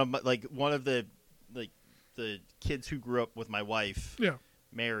 like one of the kids who grew up with my wife. Yeah.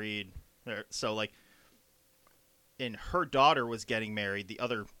 Married. So like, and her daughter was getting married. The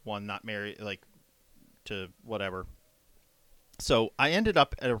other one not married, like to whatever. So I ended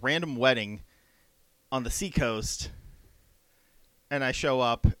up at a random wedding on the seacoast, and I show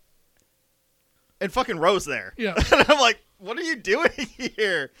up, and fucking Rose there. Yeah. And I'm like, "What are you doing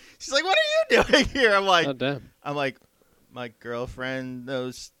here?" She's like, "What are you doing here?" I'm like, Oh, damn. my girlfriend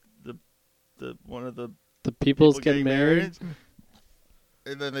knows the one of the The people's people getting married?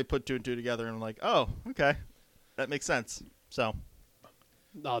 And then they put two and two together, and I'm like, "Oh, okay, that makes sense." So,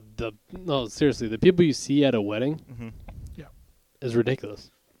 No, seriously, the people you see at a wedding Yeah. is ridiculous.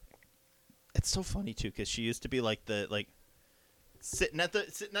 it's so funny too, because she used to be like sitting at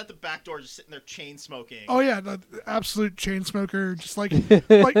the back door, just sitting there chain smoking. Oh yeah, the absolute chain smoker, just like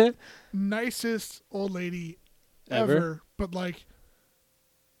nicest old lady ever. But like,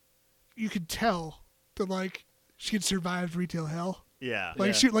 you could tell that like she had survived retail hell. Yeah.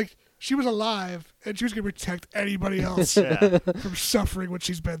 Like she was alive, and she was gonna protect anybody else Yeah. from suffering what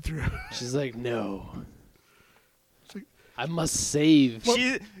she's been through. She's like, no. It's like, I must save.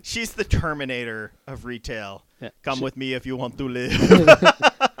 She's the Terminator of retail. Yeah. Come with me if you want to live.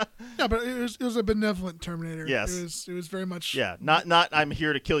 yeah, but it was a benevolent Terminator. Yes. It was very much. Yeah. Not I'm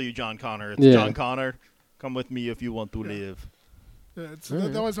here to kill you, John Connor. It's Yeah. John Connor. Come with me if you want to live. Yeah,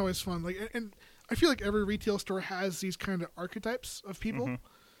 Alright. that was always fun. Like, and I feel like every retail store has these kind of archetypes of people,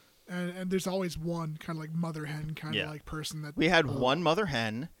 and there's always one kind of like mother hen kind of like person that. We had one mother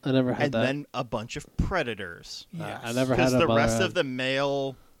hen, I never had and that. then a bunch of predators. Yes. I never had Because a the mother rest hen. of the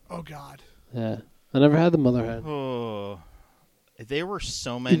male, Oh God. Yeah. I never had the mother hen. oh, there were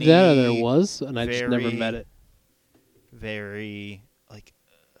so many. Yeah, there was, and I just never very- met it. Very like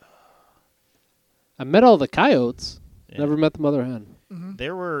I met all the coyotes. yeah. Never met the mother hen.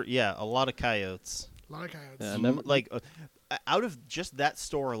 There were a lot of coyotes. A lot of coyotes. Yeah, never. Like out of just that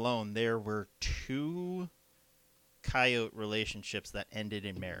store alone, there were 2 coyote relationships that ended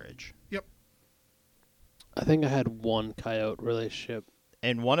in marriage, Yep. I think I had one coyote relationship.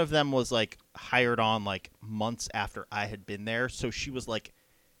 and one of them was like hired on like months after I had been there, so she was like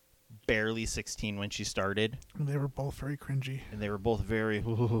barely 16 when she started, And they were both very cringy. and they were both very.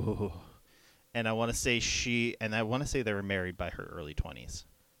 And I want to say they were married by her early 20s.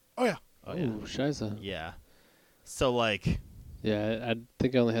 Oh yeah. Oh yeah, Ooh, shiza. yeah. So like, Yeah, I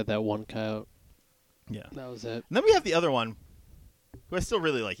think I only had that one coyote. yeah. That was it. And then we have the other one, who I still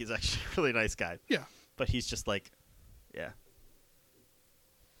really like. He's actually a really nice guy. Yeah. But he's just like, yeah.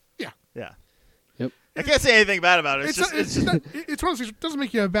 Yeah. Yeah. Yep. I can't say anything bad about it. It's It's just, not, it's one of those things. It doesn't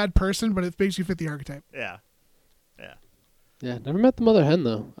make you a bad person, but it makes you fit the archetype. yeah. Yeah. Yeah, never met the mother hen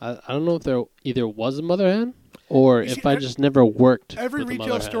though. I don't know if there either was a mother hen or You if see, I just never worked. Every with a retail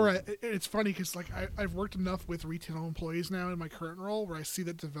mother store, hen. it's funny because like I've worked enough with retail employees now in my current role where I see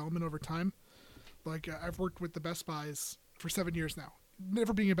that development over time. Like I've worked with the Best Buys for 7 years now,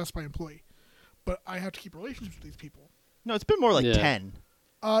 never being a Best Buy employee, but I have to keep relationships with these people. No, it's been more like Yeah. 10.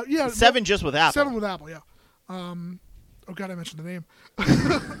 Yeah, 7 just with Apple. 7 with Apple. Yeah. Oh God, I mentioned the name.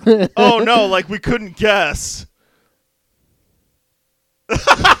 Oh, no, like we couldn't guess.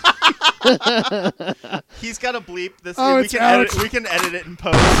 He's got to bleep this. Oh, we it's can out. edit. We can edit it in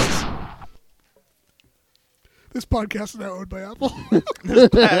post. This podcast is now owned by Apple.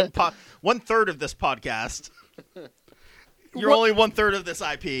 1/3 of this podcast. You're What? only 1/3 of this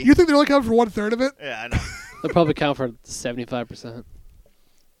IP. You think they're only coming for 1/3 of it? Yeah, I know. They'll probably count for 75%.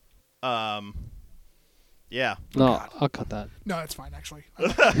 Yeah. No, I'll cut that. No, it's fine actually.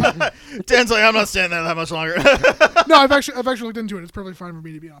 Dan's like, I'm not staying there that much longer. No, I've actually looked into it. It's perfectly fine for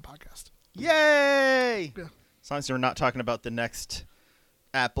me to be on a podcast. Yay! Yeah. As long as we're not talking about the next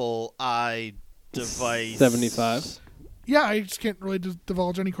Apple i device. 75. Yeah, I just can't really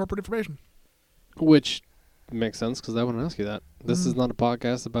divulge any corporate information. Which Makes sense because I wouldn't ask you that. This is not a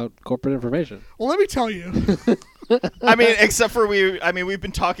podcast about corporate information. Well, let me tell you. I mean, except for we've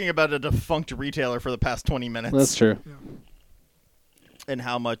been talking about a defunct retailer for the past 20 minutes. That's true. Yeah. And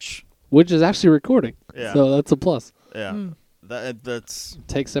how much? Which is actually recording. Yeah. So that's a plus. Yeah. That's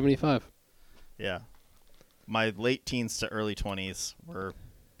Take 75. yeah. My late teens to early 20s were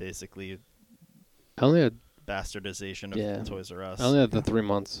basically I only had bastardization of Yeah. Toys R Us. I only had the 3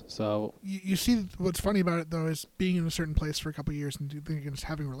 months. So You see, what's funny about it though is being in a certain place for a couple of years and just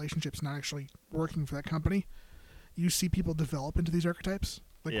having relationships, not actually working for that company. You see people develop into these archetypes,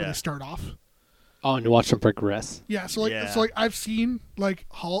 like when Yeah. they start off. and you watch them progress. Yeah, so like, Yeah. I've seen like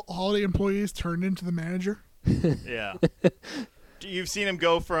holiday employees turned into the manager. Yeah. You've seen him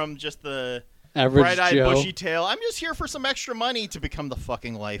go from just the Average bright-eyed, Joe. bushy tail, I'm just here for some extra money, to become the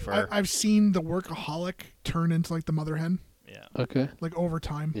fucking lifer. I've seen the workaholic turn into like the mother hen, Yeah. Okay. like over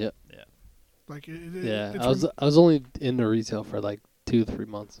time. Yeah. Yeah. Like Yeah. it's I was only into retail for like 2 to 3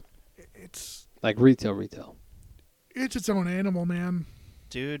 months. it's Like retail. it's its own animal, man.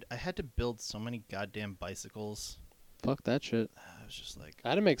 Dude, I had to build so many goddamn bicycles. Fuck that shit. I was just like, I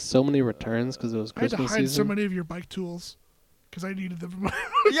had to make so many returns because it was I had to Christmas hide season. so many of your bike tools because I needed them.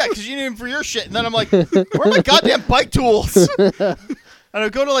 yeah, because you need them for your shit. And then I'm like, where are my goddamn bike tools? And I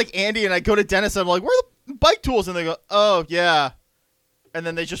go to like Andy and I go to Dennis and I'm like, where are the bike tools? And they go, oh, yeah. And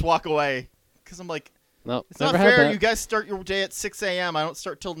then they just walk away. Because I'm like, No, it's never not had fair. that. You guys start your day at 6 a.m. I don't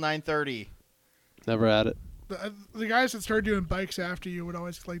start till 9:30. Never had it. The guys that started doing bikes after you would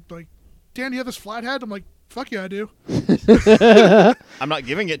always like, Dan, do you have this flathead? I'm like, fuck yeah, I do. I'm not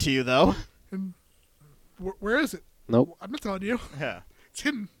giving it to you, though. And where is it? Nope. I'm not telling you. Yeah. It's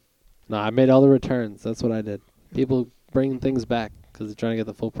hidden. No, I made all the returns. That's what I did. People bringing things back because they're trying to get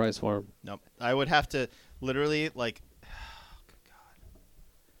the full price for them. Nope. I would have to literally, like,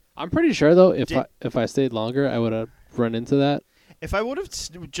 I'm pretty sure though, Did- if I stayed longer, I would have run into that. if I would have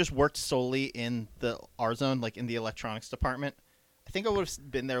just worked solely in the R zone, like in the electronics department, I think I would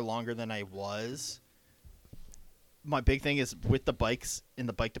have been there longer than I was. My big thing is with the bikes in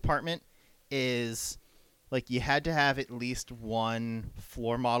the bike department is like you had to have at least one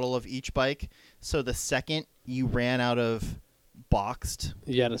floor model of each bike. So the second you ran out of boxed,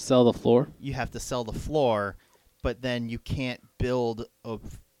 You had to sell the floor. you have to sell the floor, but then you can't build or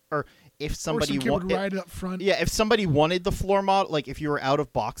if Or somebody some kid would ride it up front. yeah, if somebody wanted the floor model, like if you were out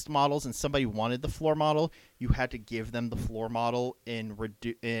of boxed models and somebody wanted the floor model, you had to give them the floor model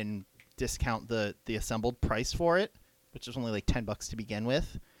and discount the assembled price for it, which was only like $10 to begin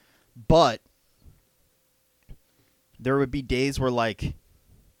with. But there would be days where like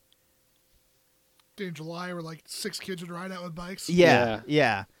In July, where like 6 kids would ride out with bikes. yeah.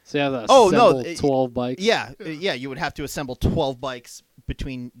 So you have to Oh, no, assemble 12 bikes. Yeah, you would have to assemble 12 bikes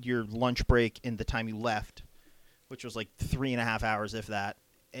between your lunch break and the time you left, which was like 3.5 hours, if that.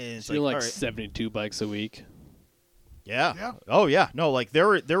 And it's So you're like all right. 72 bikes a week. Yeah. Yeah. Oh yeah. No, like there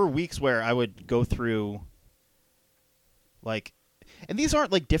were weeks where I would go through like, and these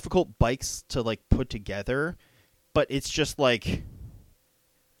aren't like difficult bikes to like put together, but it's just like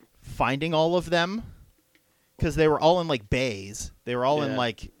finding all of them because they were all in like bays. They were all in Yeah.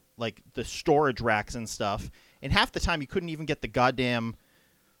 like the storage racks and stuff. And half the time you couldn't even get the goddamn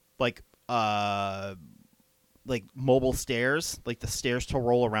like mobile stairs, like the stairs to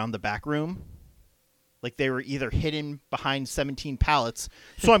roll around the back room. Like they were either hidden behind 17 pallets,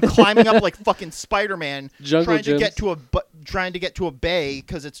 so I'm climbing up like fucking Spider-Man, Jungle trying to get gyms. to a bay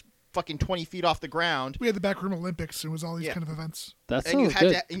because it's fucking 20 feet off the ground. We had the backroom Olympics. It was all these Yeah. kind of events. That And you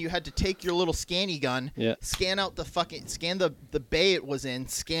sounds had good. you had to take your little scanny gun, Yeah. scan the bay it was in,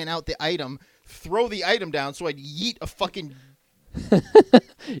 scan out the item, throw the item down, so I'd yeet a fucking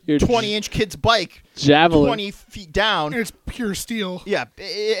Your 20-inch kid's bike javelin. 20 feet down. And it's pure steel. Yeah,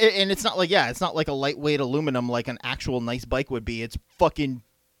 and it's not like a lightweight aluminum like an actual nice bike would be. It's fucking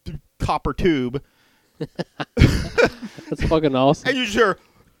copper tube, That's fucking awesome. and you just hear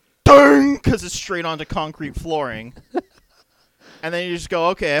ding because it's straight onto concrete flooring. And then you just go,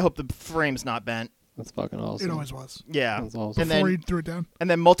 okay, I hope the frame's not bent. That's fucking awesome. It always was. Yeah, That's awesome. and Before then he threw it down.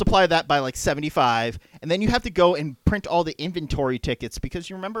 multiply that by like 75, and then you have to go and print all the inventory tickets because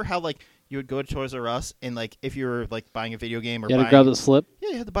you remember how like you would go to Toys R Us and like if you were like buying a video game or You had to buying, grab the slip. yeah,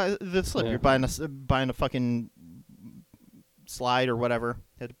 you had to buy the slip. Yeah. You're buying a fucking slide or whatever.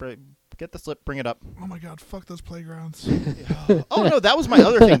 You had to get the slip, bring it up. Oh my god, fuck those playgrounds. Oh no, that was my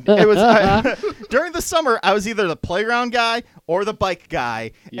other thing. It was during the summer. I was either the playground guy or the bike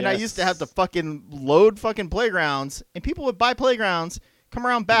guy, and I used to have to Yes. fucking load fucking playgrounds, and people would buy playgrounds, come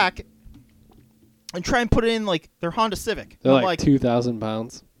around back, and try and put it in like their Honda Civic. They're I'm like 2,000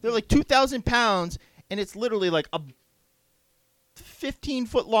 pounds. they're like 2,000 pounds, and it's literally like a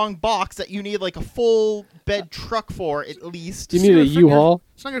 15-foot long box that you need like a full bed truck for at least. You need a U-Haul.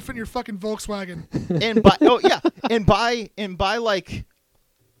 It's not gonna fit in your fucking Volkswagen. and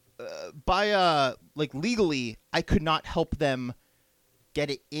by like legally, I could not help them get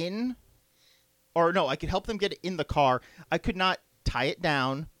it in, or no, I could help them get it in the car. I could not tie it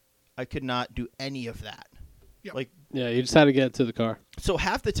down. I could not do any of that. Yep. Like, Yeah, you just had to get it to the car. so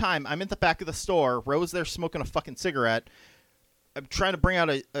half the time I'm at the back of the store, Rose there smoking a fucking cigarette. I'm trying to bring out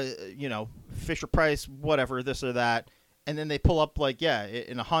a Fisher Price, whatever, this or that, and then they pull up like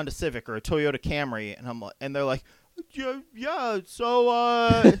in a Honda Civic or a Toyota Camry, and they're like, yeah.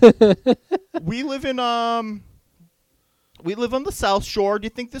 So we live on the South Shore. Do you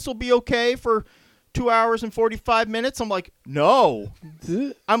think this will be okay for 2 hours and 45 minutes? I'm like, no.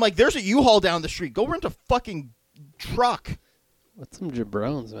 I'm like, there's a U-Haul down the street. Go rent a fucking truck. What's some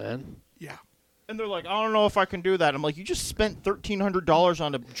jabrones, man? Yeah. And they're like, I don't know if I can do that. I'm like, you just spent $1,300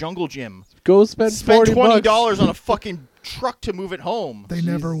 on a jungle gym. Go spend $40 $20 on a fucking truck to move it home. They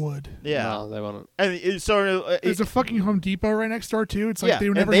never would. Yeah. No, they won't. And so There's a fucking Home Depot right next door too. It's like Yeah, they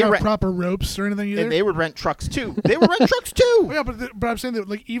would and never they have rent- proper ropes or anything either. and they would rent trucks too. They would rent trucks too. Well, yeah, but I'm saying that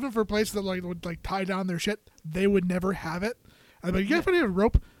like even for places that like would like tie down their shit, they would never have it. I'd be like, you guys find a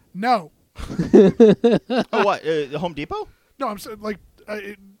rope? No, Oh, what? Home Depot? no. I'm saying like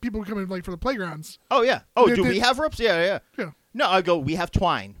people come in like for the playgrounds. Oh, yeah. Oh, They- do they- we have ropes? Yeah. Yeah. No, I go, we have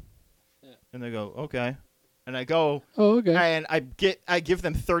twine. And they go, okay. And I go, Oh, okay. and I give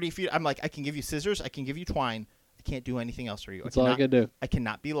them 30 feet. I'm like, I can give you scissors. I can give you twine. I can't do anything else for you. That's all I can do. I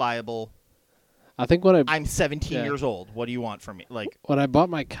cannot be liable. I think when I'm 17 Yeah. years old. What do you want from me? Like, when I bought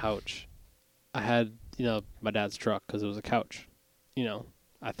my couch, I had, my dad's truck because it was a couch.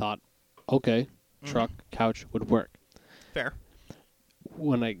 I thought, okay, truck, couch would work. fair.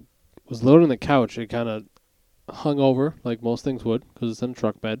 When I was loading the couch, it kind of hung over like most things would because it's in a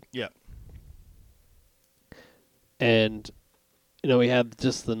truck bed. Yeah. And, we had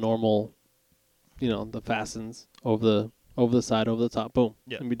just the normal, the fastens over the side, over the top, boom,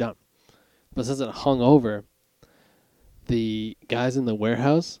 Yeah. and be done. But since it hung over, the guys in the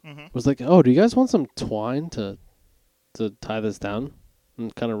warehouse was like, oh, do you guys want some twine to tie this down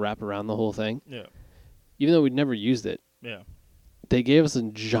and kind of wrap around the whole thing? Yeah. Even though we'd never used it, Yeah. they gave us a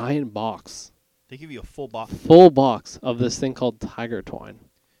giant box, They give you a full box. full box of this thing called tiger twine.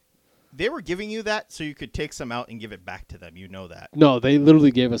 They were giving you that so you could take some out and give it back to them. You know that. No, they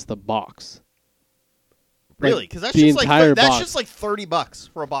literally gave us the box. Really? Because that's the just entire that's box. just like $30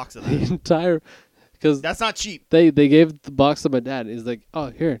 for a box of The that. entire, because That's not cheap. they gave the box to my dad. He's like,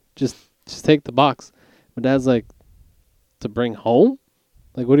 oh, here, just take the box. My dad's like, to bring home?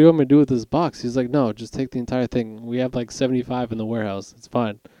 Like, what do you want me to do with this box? He's like, no, just take the entire thing. We have like 75 in the warehouse. It's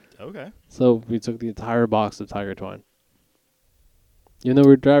fine. Okay. So we took the entire box of tiger twine. Even though we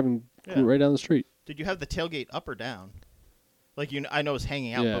were driving right down the street. Did you have the tailgate up or down? Like I know it was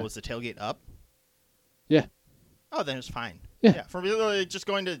hanging out, Yeah. but was the tailgate up? Yeah. Oh, then it's fine. Yeah. From really just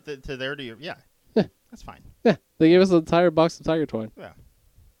going to there to your Yeah. that's fine. Yeah. They gave us the entire box of tiger twine. Yeah.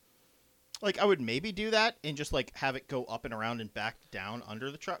 Like I would maybe do that and just like have it go up and around and back down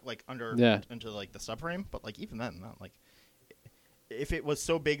under the truck, like into like the subframe. But like even then, not like if it was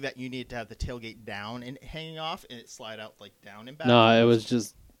so big that you needed to have the tailgate down and hanging off and it slide out like down and back. No, it was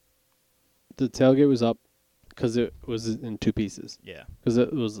just the tailgate was up because it was in two pieces. Yeah. Because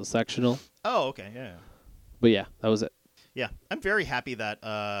it was a sectional. Oh, okay. Yeah. But yeah, that was it. Yeah. I'm very happy that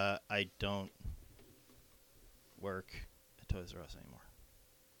I don't work at Toys R Us anymore.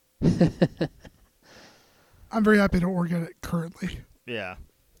 I'm very happy to work at it currently. Yeah.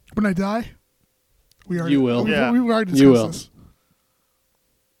 When I die, we already You will. Yeah. we already You discussed will. this.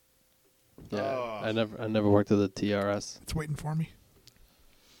 Yeah, Oh. I never worked at the TRS. It's waiting for me.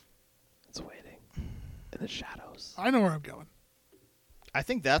 It's waiting in the shadows. I know where I'm going. I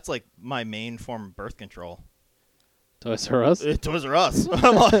think that's like my main form of birth control. Toys R Us. Toys R Us.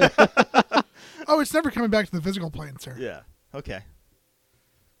 I'm like, Oh, it's never coming back to the physical plane, sir. yeah. Okay.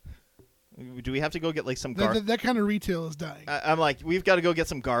 Do we have to go get like some That, garlic? that kind of retail is dying. I'm like, we've got to go get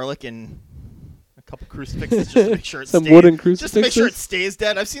some garlic and a couple crucifixes just to make sure it Some stays. wooden Just to make sure it crucifixes? stays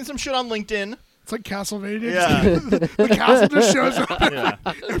dead. I've seen some shit on LinkedIn. It's like Castlevania. Yeah. the castle just shows up Yeah.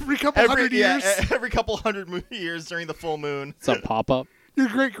 every couple hundred years. Every couple hundred years during the full moon. It's a pop up. Your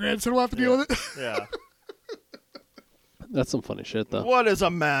great grandson will have to deal with it. Yeah. That's some funny shit though. What is a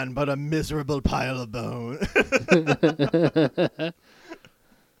man but a miserable pile of bone?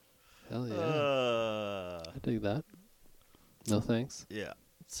 Hell yeah. I dig that. No thanks. Yeah.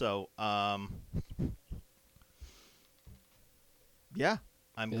 So, yeah.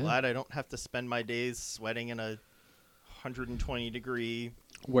 I'm glad I don't have to spend my days sweating in a 120-degree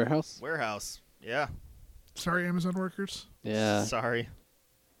warehouse. Yeah. Sorry, Amazon workers. Yeah. Sorry.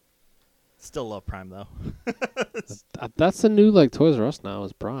 Still love Prime though. That's the new like Toys R Us now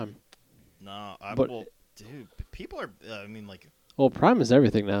is Prime. No, dude, people are. I mean, like. Well, Prime is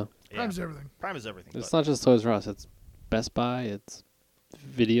everything now. Prime's everything. Prime is everything. It's not just Toys R Us. It's Best Buy. It's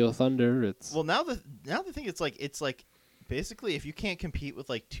Video Thunder. It's now the thing it's like basically if you can't compete with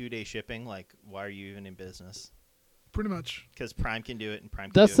like 2-day shipping, like why are you even in business? Pretty much. Because Prime can do it, and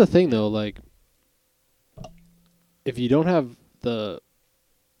Prime. That's the thing though. Like, if you don't have the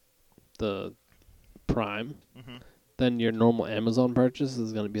Prime, then your normal Amazon purchase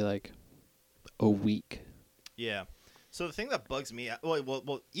is going to be like a week. Yeah. So the thing that bugs me,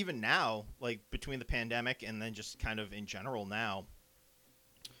 well, even now, like between the pandemic and then just kind of in general now,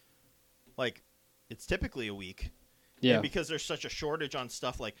 like it's typically a week. Yeah. And because there's such a shortage on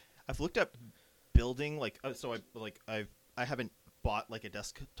stuff. Like I've looked up building, like I haven't bought like a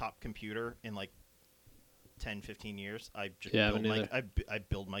desktop computer in like 10, 15 years. I just I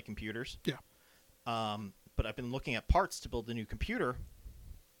build my computers. Yeah. But I've been looking at parts to build a new computer.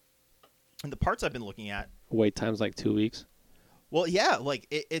 And the parts I've been looking at, wait time's like 2 weeks. Well, yeah, like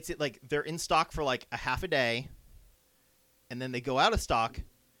it's like they're in stock for like a half a day, and then they go out of stock.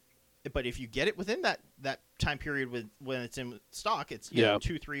 But if you get it within that time period when it's in stock, it's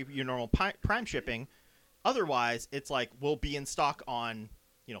 2-3 your normal Prime shipping. Otherwise, it's like we'll be in stock on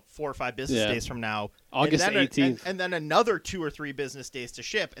 4 or 5 business days from now, August 18th, and then another 2 or 3 business days to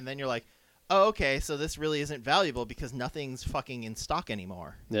ship, and then you're like, oh, okay, so this really isn't valuable because nothing's fucking in stock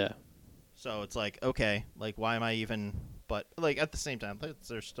anymore. Yeah. So it's like, okay, like why am I even? But like at the same time,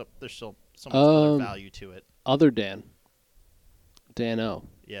 there's still so much other value to it. Other Dan O.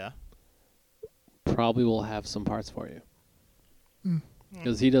 Yeah. Probably will have some parts for you.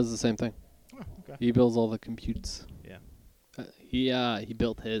 Because he does the same thing. Oh, okay. He builds all the computes. Yeah. He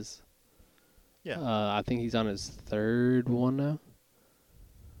built his. Yeah. I think he's on his 3rd one now.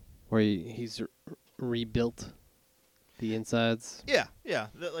 Where he's rebuilt the insides. Yeah.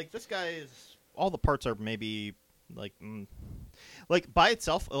 Like this guy is. All the parts are maybe like by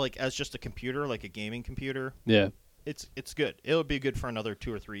itself, like as just a computer, like a gaming computer. Yeah. It's good. It'll be good for another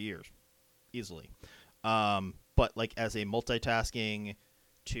 2 or 3 years, easily. But like as a multitasking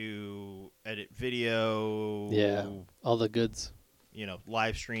to edit video. Yeah. All the goods.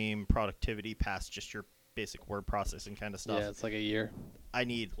 Live stream productivity past just your basic word processing kind of stuff. Yeah, it's like a year. I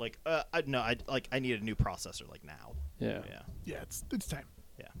need I need a new processor like now. Yeah. Yeah, it's time.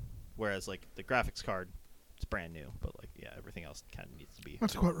 Yeah. Whereas like the graphics card, it's brand new, but like everything else kind of needs to be.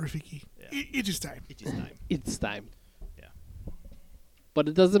 Not to quote Rafiki. Yeah. It's just time. It's just time. It's time. Yeah. But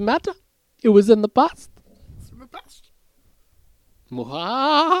it doesn't matter. It was in the past. It's in the past.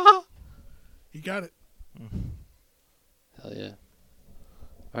 Muha! You got it. Hell yeah.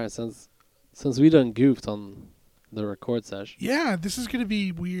 All right, since we done goofed on the record session. Yeah, this is gonna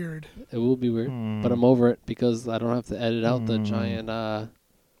be weird. It will be weird, but I'm over it because I don't have to edit out the giant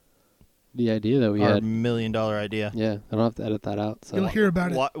the idea that we Our had. $1 million idea. Yeah, I don't have to edit that out. So You'll hear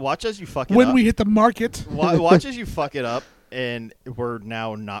about it Watch as you fuck it up. when we hit the market. Watch as you fuck it up, and we're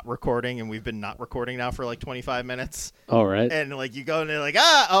now not recording, and we've been not recording now for like 25 minutes. All right. And like you go and they're like,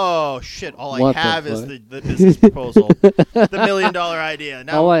 oh shit! All What I have the is fuck? the business proposal, the $1 million idea.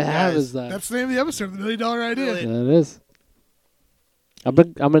 Now, All I have guys, is that. That's the name of the episode, the $1 million idea. Really? That is. I'm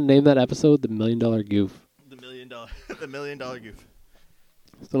gonna name that episode the $1 Million Goof. the $1 million goof,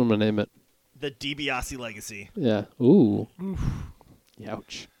 That's what I'm gonna name it. the DiBiase legacy. Yeah. Ooh.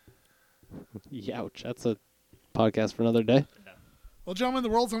 Youch. Youch. That's a podcast for another day. Well, gentlemen, the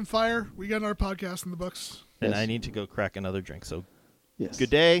world's on fire. We got our podcast in the books. And Yes. I need to go crack another drink. So Yes. good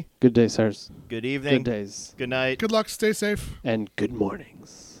day, Good day, sirs. good evening, Good days. good night. Good luck. Stay safe. And good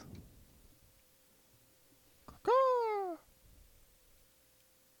mornings.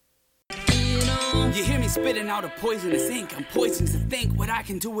 You hear me spitting out a poisonous ink. I'm poisoned to think what I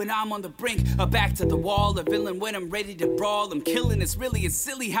can do when I'm on the brink. A back to the wall, a villain when I'm ready to brawl. I'm killing, it's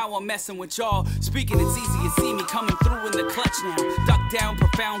silly how I'm messing with y'all. Speaking, it's easy, you see me coming through in the clutch now. Duck down,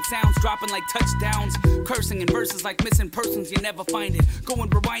 profound sounds dropping like touchdowns. Cursing in verses like missing persons, you never find it. Go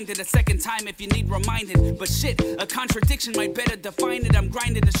and rewind it a second time if you need reminding. But shit, a contradiction might better define it. I'm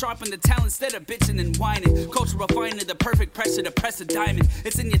grinding to sharpen the talent instead of bitching and whining. Culture refining the perfect pressure to press a diamond.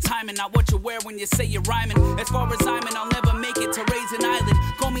 It's in your timing, not what you wear when you say you're rhyming. As far as I'm in, I'll never make it to raise an island.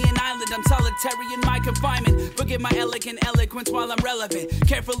 Call me an island, I'm solitary. solitary in my confinement. Forget my elegant eloquence while I'm relevant.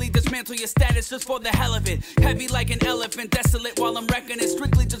 Carefully dismantle your status just for the hell of it. Heavy like an elephant, desolate while I'm wrecking it.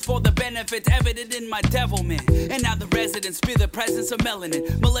 Strictly just for the benefit, evident in my devilment. And now the residents feel the presence of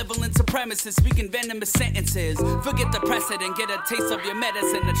melanin. Malevolent supremacists speaking venomous sentences. Forget the precedent, get a taste of your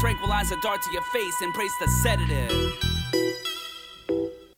medicine. The tranquilizer dart to your face, embrace the sedative.